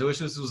 2 hours. I wish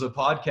this was a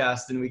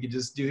podcast and we could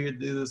just do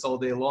this all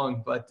day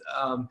long. But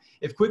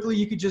if quickly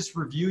you could just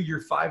review your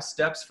 5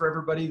 steps for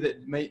everybody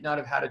that might not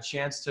have had a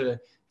chance to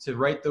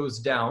write those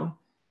down,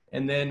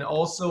 And then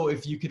also,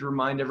 if you could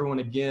remind everyone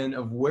again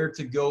of where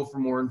to go for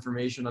more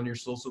information on your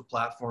social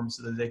platforms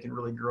so that they can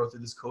really grow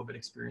through this COVID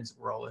experience that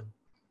we're all in.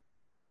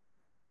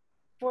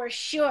 For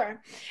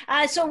sure.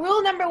 So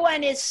rule number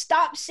one is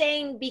stop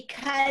saying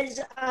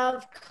because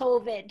of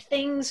COVID.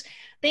 Things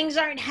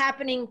aren't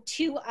happening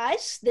to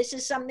us. This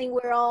is something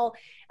we're all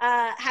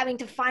having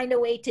to find a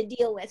way to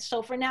deal with.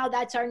 So for now,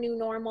 that's our new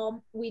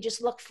normal. We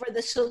just look for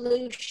the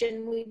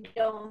solution. We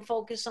don't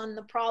focus on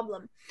the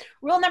problem.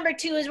 Rule number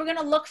two is we're going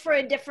to look for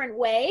a different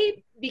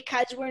way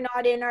because we're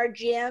not in our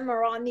gym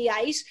or on the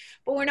ice,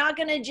 but we're not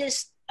going to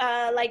just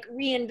like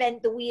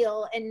reinvent the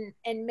wheel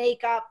and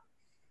make up,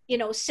 you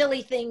know,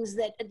 silly things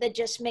that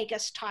just make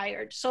us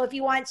tired. So if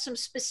you want some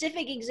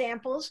specific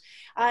examples,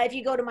 if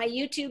you go to my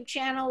YouTube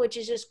channel, which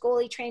is just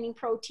Goalie Training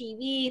Pro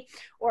TV,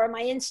 or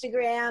my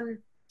Instagram,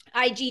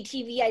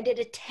 IGTV, I did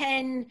a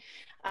 10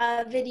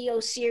 video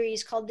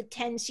series called the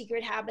 10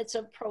 Secret Habits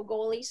of Pro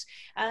Goalies.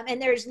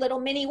 And there's little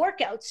mini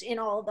workouts in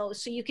all of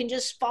those. So you can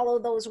just follow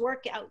those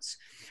workouts.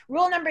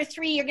 Rule number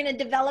three, you're going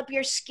to develop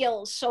your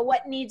skills. So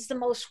what needs the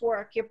most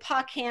work? Your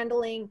puck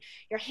handling,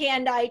 your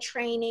hand-eye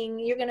training.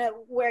 You're going to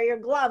wear your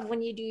glove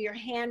when you do your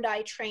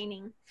hand-eye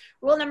training.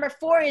 Rule number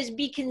four is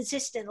be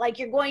consistent. Like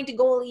you're going to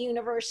goalie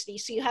university.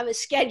 So you have a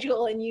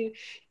schedule and you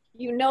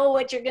know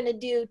what you're going to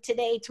do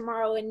today,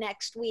 tomorrow, and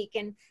next week.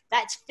 And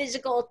that's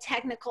physical,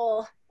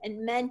 technical,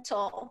 and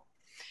mental.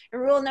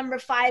 And rule number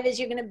five is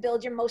you're going to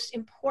build your most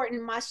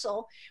important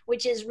muscle,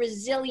 which is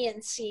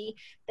resiliency,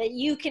 that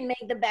you can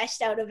make the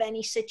best out of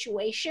any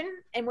situation.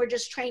 And we're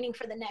just training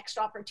for the next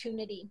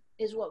opportunity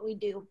is what we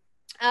do.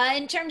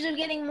 In terms of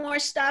getting more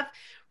stuff,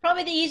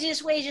 probably the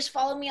easiest way is just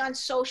follow me on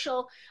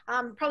social.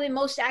 Probably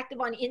most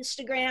active on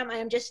Instagram. I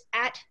am just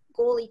at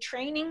Goalie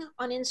Training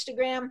on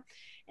Instagram.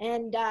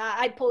 And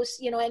I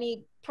post, you know,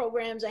 any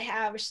programs I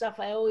have or stuff,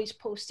 I always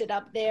post it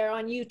up there.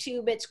 On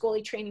YouTube, it's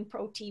Goalie Training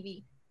Pro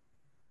TV.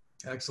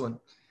 Excellent.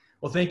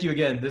 Well, thank you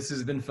again. This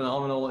has been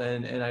phenomenal,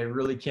 and I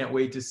really can't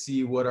wait to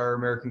see what our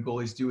American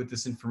goalies do with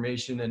this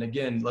information. And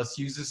again, let's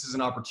use this as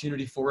an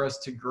opportunity for us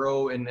to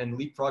grow and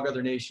leapfrog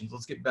other nations.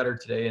 Let's get better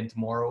today and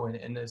tomorrow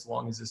and as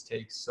long as this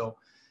takes. So